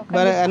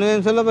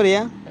அனுபவம் சொல்ல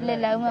போறியா?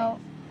 இல்லை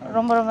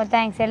ரொம்ப ரொம்ப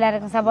தேங்க்ஸ்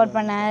எல்லாருக்கும் சப்போர்ட்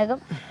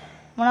பண்ணதுக்கும்.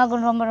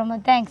 உனக்கும் ரொம்ப ரொம்ப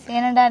தேங்க்ஸ்.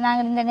 ஏன்னாடா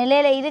நாங்கள் இந்த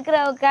நிலையில் இருக்கிற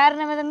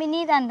காரணமே தம்பி நீ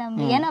தான்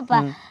தம்பி. ஏன்னாப்பா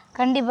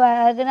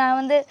கண்டிப்பாக அதுக்கு நான்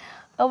வந்து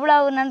எவ்வளோ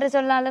நன்றி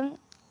சொன்னாலும்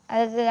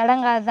அதுக்கு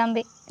அடங்காது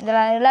தம்பி.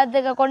 இதில்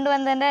எல்லாத்துக்கும் கொண்டு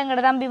வந்தேன்டா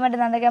எங்களோட தம்பி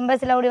மட்டும்தான். அந்த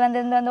கெம்பஸில் ஓடி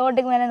வந்திருந்து அந்த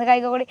ஓட்டுக்கு மேலே இருந்து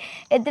கைக்க கூடி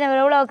எத்தனை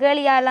பேர் எவ்வளோ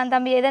கேளியாகலாம்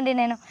தம்பி எதண்டி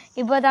நேனும்.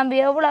 இப்போ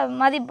தம்பி எவ்வளோ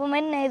மதிப்பும்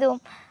என்ன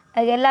இதுவும்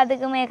அதுக்கு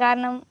எல்லாத்துக்குமே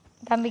காரணம்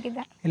தம்பிக்கு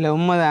தான். இல்லை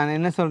உண்மைதான்.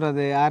 என்ன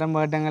சொல்கிறது, ஆரம்ப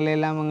கட்டங்களில்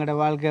எல்லாம் எங்களோட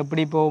வாழ்க்கை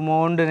எப்படி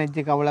போகுமோன்னு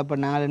நினச்சி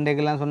கவலைப்பட்டாங்க.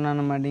 இன்றைக்கெல்லாம்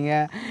சொன்ன மாட்டீங்க.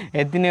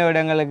 எத்தனையோ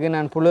இடங்களுக்கு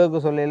நான் புழுவுக்கு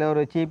சொல்லல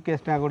ஒரு சீஃப்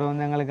கெஸ்ட்டாக கூட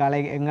வந்து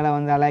எங்களை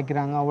வந்து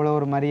அழைக்கிறாங்க. அவ்வளோ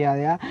ஒரு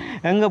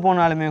மரியாதையாக எங்கே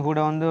போனாலுமே கூட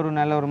வந்து ஒரு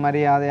நல்ல ஒரு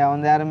மரியாதையாக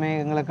வந்து யாருமே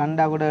எங்களை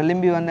கண்டா கூட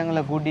எலும்பி வந்து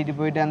எங்களை கூட்டிகிட்டு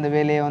போயிட்டு அந்த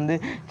வேலையை வந்து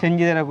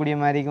செஞ்சு தரக்கூடிய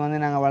மாதிரிக்கு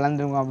வந்து நாங்கள்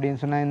வளர்ந்துருக்கோம்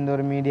அப்படின்னு சொன்னால் இந்த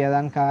ஒரு மீடியா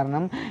தான்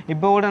காரணம்.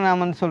 இப்போ கூட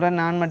நான் வந்து சொல்கிறேன்,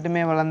 நான்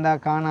மட்டுமே வளர்ந்தா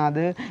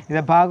காணாது.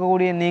 இதை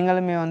பார்க்கக்கூடிய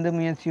நீங்களுமே வந்து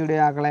முயற்சியுடைய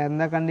ஆக்களாக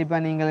இருந்தால் கண்டிப்பாக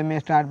நீங்களுமே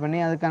ஸ்டார்ட் பண்ணி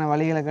அதுக்கான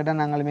வழிகளை கேட்டால்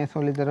நாங்களுமே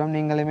சொல்லித்தரோம்.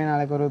 நீங்களுமே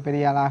நாளைக்கு ஒரு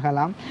பெரிய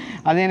ஆளாகலாம்.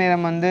 அதே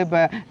நேரம் வந்து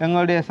இப்போ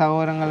எங்களுடைய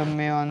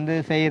சகோதரங்களுமே வந்து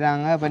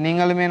செய்கிறாங்க. இப்போ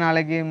நீங்களுமே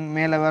நாளைக்கு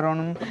மேலே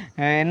வரணும்.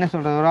 என்ன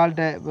சொல்கிறது, ஒரு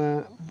ஆள்கிட்ட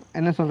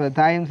என்ன சொல்கிறது,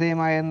 தாயும்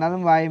செய்யமாக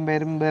இருந்தாலும் வாயும்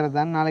பெரும் பேர்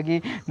தான். நாளைக்கு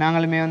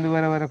நாங்களுமே வந்து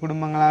வேறு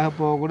குடும்பங்களாக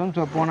போகக்கூடும்.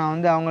 ஸோ போனால்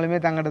வந்து அவங்களுமே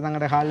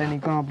தங்கட காலில்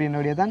நிற்கும்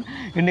அப்படின்றபடியே தான்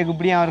இன்றைக்கு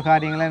இப்படியே ஒரு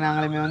காரியங்களை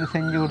நாங்களுமே வந்து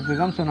செஞ்சு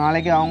கொடுத்துருக்கோம். ஸோ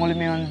நாளைக்கு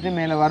அவங்களுமே வந்துட்டு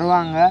மேலே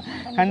வருவாங்க.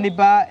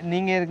 கண்டிப்பாக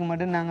நீங்கள் இருக்க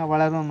மட்டும் நாங்கள்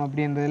வளருவோம்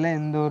அப்படின்றதுல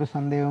எந்த ஒரு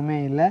சந்தேகமே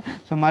இல்லை.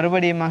 ஸோ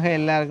மறுபடியுமாக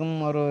எல்லாருக்கும்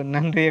ஒரு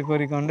நன்றியை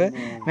கூறிக்கொண்டு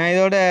நான்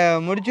இதோட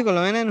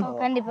முடிச்சுக்கொள்ளுவேன்.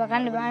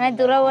 கண்டிப்பாக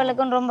அனைத்து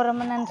உறவுகளுக்கும் ரொம்ப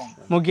ரொம்ப நன்றி.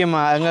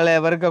 முக்கியமாக எங்களை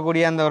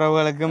வெறுக்கக்கூடிய அந்த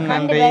உறவுகளுக்கும்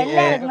நன்றி.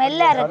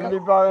 எல்லாருக்கும்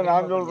கண்டிப்பாக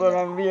நான் சொல்கிற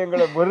நன்றி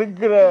எங்களை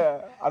வெறுக்கிற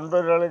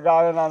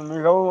அன்பர்களுக்காக நான்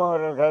மிகவும்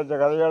அவர்கள் கிடைத்த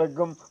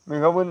கதைகளுக்கும்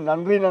மிகவும்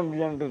நன்றி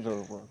என்று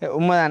சொல்லுவோம்.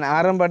 உண்மைதான்.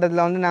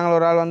 ஆரம்பட்டத்தில் வந்து நாங்கள்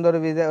ஒரு ஆள் வந்து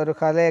ஒரு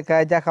கதையை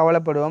காய்ச்சா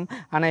கவலைப்படுவோம்.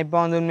 ஆனால் இப்போ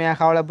வந்து உண்மையாக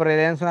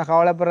கவலைப்படுறேன்னு சொன்னால்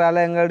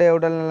கவலைப்படுறால எங்களுடைய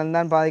உடல்நலம்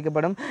தான்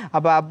பாதிக்கப்படும்.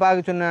 அப்போ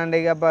அப்பாவுக்கு சொன்ன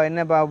அன்றைக்கு அப்பா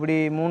என்னப்பா அப்படி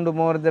 3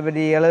 முகூர்த்தத்தை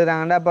பற்றி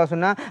எழுதுறாங்கண்டா அப்பா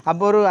சொன்னால்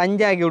அப்போ ஒரு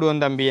 5 ஆக்கி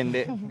விடுவோம் தம்பி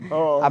என்று.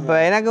 அப்போ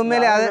எனக்கு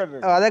உண்மையிலே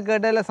அதை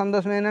கேட்டதில்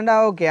சந்தோஷம் என்னென்னா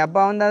ஓகே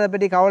அப்பா வந்து அதை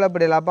பற்றி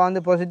கவலைப்படலை, அப்பா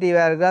வந்து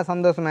பாசிட்டிவாக இருக்கா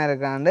சந்தோஷமாக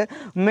இருக்காண்டு.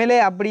 உண்மையிலே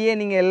அப்படியே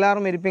நீங்கள்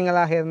எல்லாரும்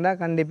இருப்பீங்களாக இருந்தால்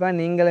கண்டிப்பாக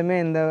நீங்களுமே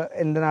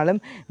எந்த நாளும்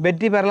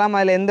வெற்றி பெறலாம்.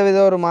 அதில் எந்த வித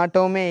ஒரு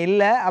மாற்றமுமே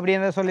இல்லை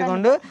அப்படின்றத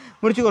சொல்லிக்கொண்டு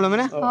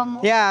முடிச்சுக்கொள்ளுமே.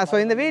 ஸோ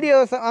இந்த வீடியோ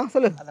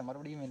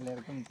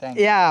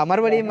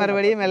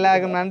மறுபடியும்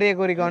எல்லாருக்கும் நன்றியை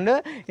கூறிக்கொண்டு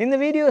இந்த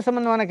வீடியோ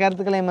சம்பந்தமான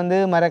கருத்துக்களையும் வந்து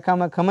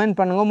மறக்காமல் கமெண்ட்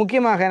பண்ணுங்க.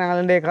 முக்கியமாக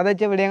நாங்கள் இன்றைய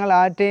கதைச்ச விடயங்கள்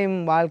ஆற்றையும்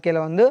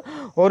வாழ்க்கையில் வந்து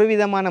ஒரு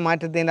விதமான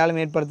மாற்றத்தை என்றாலும்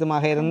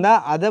ஏற்படுத்துமாக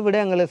இருந்தால் அதை விட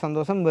எங்களுக்கு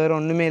சந்தோஷம் வேறு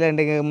ஒன்றுமே இல்லை.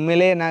 இன்றைக்கு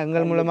உண்மையிலே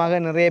எங்கள் மூலமாக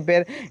நிறைய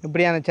பேர்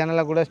இப்படியான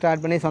சேனலை கூட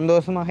ஸ்டார்ட் பண்ணி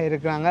சந்தோஷமாக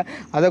இருக்கிறாங்க.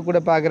 அதை கூட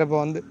பார்க்குறப்ப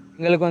வந்து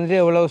எங்களுக்கு வந்து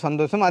எவ்வளோ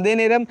சந்தோஷம். அதே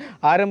நேரம்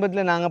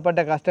ஆரம்பத்தில் நாங்கள்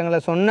பட்ட கஷ்டங்களை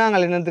சொன்னாங்க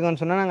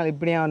என்னத்துக்குன்னு சொன்னால் நாங்கள்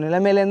இப்படி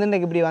நிலைமையிலேருந்து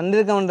இன்றைக்கு இப்படி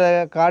வந்திருக்கோன்ற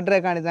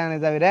காட்டுறதுக்காண்டி தானே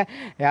தவிர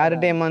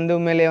யார்கிட்டையும் வந்து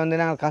உண்மையிலே வந்து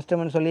நாங்கள்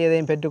கஷ்டம்னு சொல்லி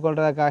எதையும்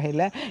பெற்றுக்கொள்றதுக்காக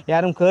இல்லை.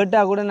 யாரும்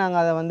கேட்டால் கூட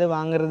நாங்கள் அதை வந்து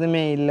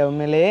வாங்குறதுமே இல்லை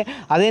உண்மையிலேயே.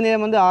 அதே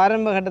நேரம் வந்து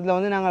ஆரம்ப கட்டத்தில்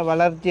வந்து நாங்கள்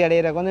வளர்ச்சி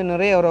அடைகிறதுக்கு வந்து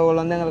நிறைய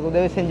உறவுகள் வந்து எங்களுக்கு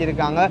உதவி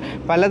செஞ்சுருக்காங்க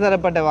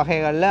பலதரப்பட்ட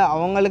வகைகளில்.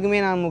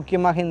 அவங்களுக்குமே நான்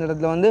முக்கியமாக இந்த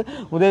இடத்துல வந்து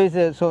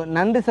உதவி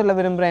நன்றி சொல்ல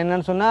விரும்புகிறேன்.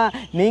 என்னன்னு சொன்னால்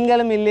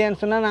நீங்களும்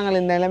இல்லைன்னு சொன்னால்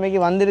நாங்கள் இந்த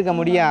நிலைமைக்கு வந்திருக்க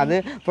முடியாது.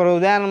 இப்போ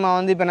உதாரணமாக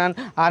வந்து இப்போ நான்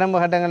ஆரம்ப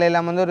கட்டங்கள்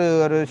எல்லாம் வந்து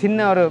ஒரு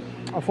சின்ன ஒரு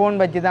ஃபோன்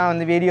வச்சு தான்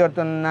வந்து வீடியோ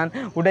எடுத்து நான்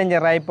உடைஞ்ச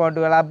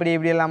ரைப்பாட்டுகள் அப்படி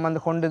இப்படி எல்லாம் வந்து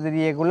கொண்டு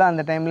தெரியக்குள்ளே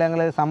அந்த டைமில்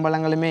எங்களுக்கு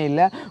சம்பளங்களுமே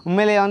இல்லை.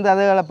 உண்மையிலேயே வந்து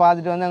அதுகளை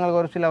பார்த்துட்டு வந்து எங்களுக்கு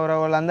ஒரு சில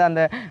உறவுகள் வந்து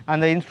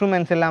அந்த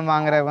இன்ஸ்ட்ருமெண்ட்ஸ் எல்லாம்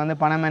வாங்குறதுக்கு வந்து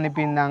பணம்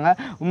அனுப்பியிருந்தாங்க.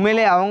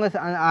 உண்மையிலே அவங்க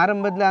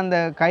ஆரம்பத்தில் அந்த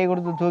கை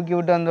கொடுத்து தூக்கி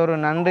விட்டு அந்த ஒரு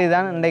நன்றி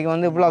தான் இன்றைக்கு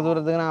வந்து இவ்வளோ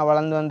தூரத்துக்கு நாங்கள்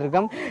வளர்ந்து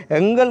வந்திருக்கோம்.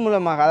 எங்கள்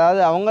மூலமாக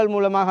அதாவது அவங்க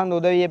மூலமாக அந்த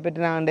உதவியை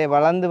பெற்று நாங்கள் இன்றைக்கு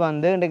வளர்ந்து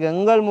வந்து இன்றைக்கு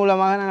எங்கள்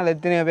மூலமாக நாங்கள்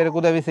எத்தனையோ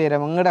பேருக்கு உதவி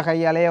செய்கிறோம். எங்களோட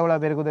கையாலே எவ்வளோ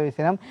பேருக்கு உதவி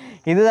செய்கிறோம்.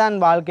 இதுதான்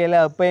வாழ்க்கையில்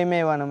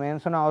எப்பயுமே வேணும்.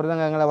 ஏன்னு சொன்னால்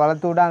அவருதாங்க எங்களை வளர்த்து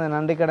விட அந்த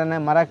நன்றி கடனை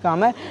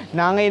மறக்காமல்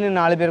நாங்கள் இன்னும்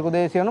 4 பேருக்கு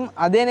உதவி செய்யணும்.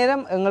 அதே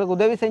நேரம் எங்களுக்கு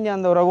உதவி செஞ்ச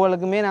அந்த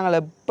உறவுகளுக்குமே நாங்கள்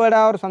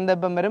எப்படா ஒரு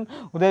சந்தர்ப்பம் பெறும்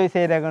உதவி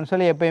செய்கிறேன்னு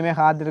சொல்லி எப்பயுமே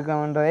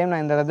காத்திருக்கோன்றதையும்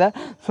நான் இந்த இடத்த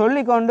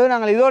சொல்லிக்கொண்டு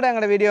நாங்கள் இதோட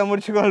எங்களோட வீடியோ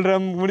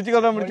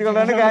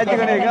முடிச்சுக்கொள்றோம்னு காய்ச்சி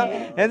கொண்டே இருக்கோம்.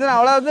 எத்தனை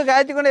அவ்வளோ வந்து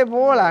காய்ச்சி கொண்டே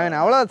போகலாம்.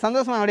 அவ்வளோ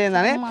சந்தோஷமா அப்படியே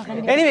தானே.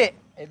 எனிவே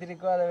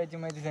எதிர்க்கோ அதை வச்சு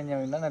முயற்சி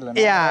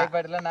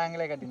செஞ்சோம்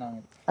நாங்களே கட்டினாங்க.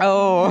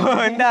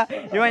 இந்த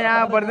இவன்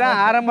ஞாபகப்படுத்தான்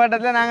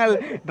ஆரம்பட்டத்தில் நாங்கள்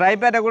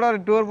ட்ரைபேட்டை கூட ஒரு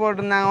டூர்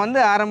போட்டிருந்தாங்க. வந்து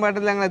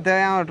ஆரம்பட்டத்தில் எங்களுக்கு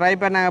தேவையான ஒரு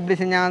ட்ரைபேட் நாங்கள் எப்படி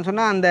செஞ்சாங்கன்னு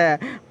சொன்னால் அந்த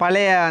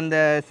பழைய அந்த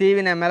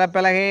சீவின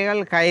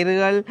மரப்பலகைகள்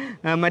கயிறுகள்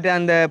மற்றும்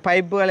அந்த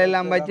பைப்புகள்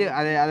எல்லாம் வச்சு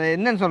அதை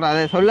என்னன்னு சொல்கிறோம்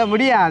அதை சொல்ல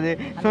முடியாது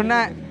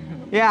சொன்னால்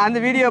அந்த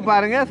வீடியோ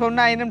பாருங்கள்.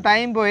 சொன்னால் இன்னும்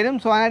டைம் போயிடும்.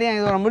 ஸோ அதனாடி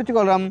இதோட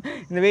முடிச்சுக்கொள்கிறோம்.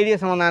 இந்த வீடியோ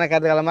சம்பந்தமான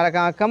கருத்துக்களை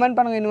மறக்காம கமெண்ட்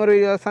பண்ணுங்கள். இன்னொரு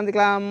வீடியோ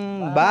சந்திக்கலாம்.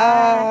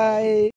 பாய்.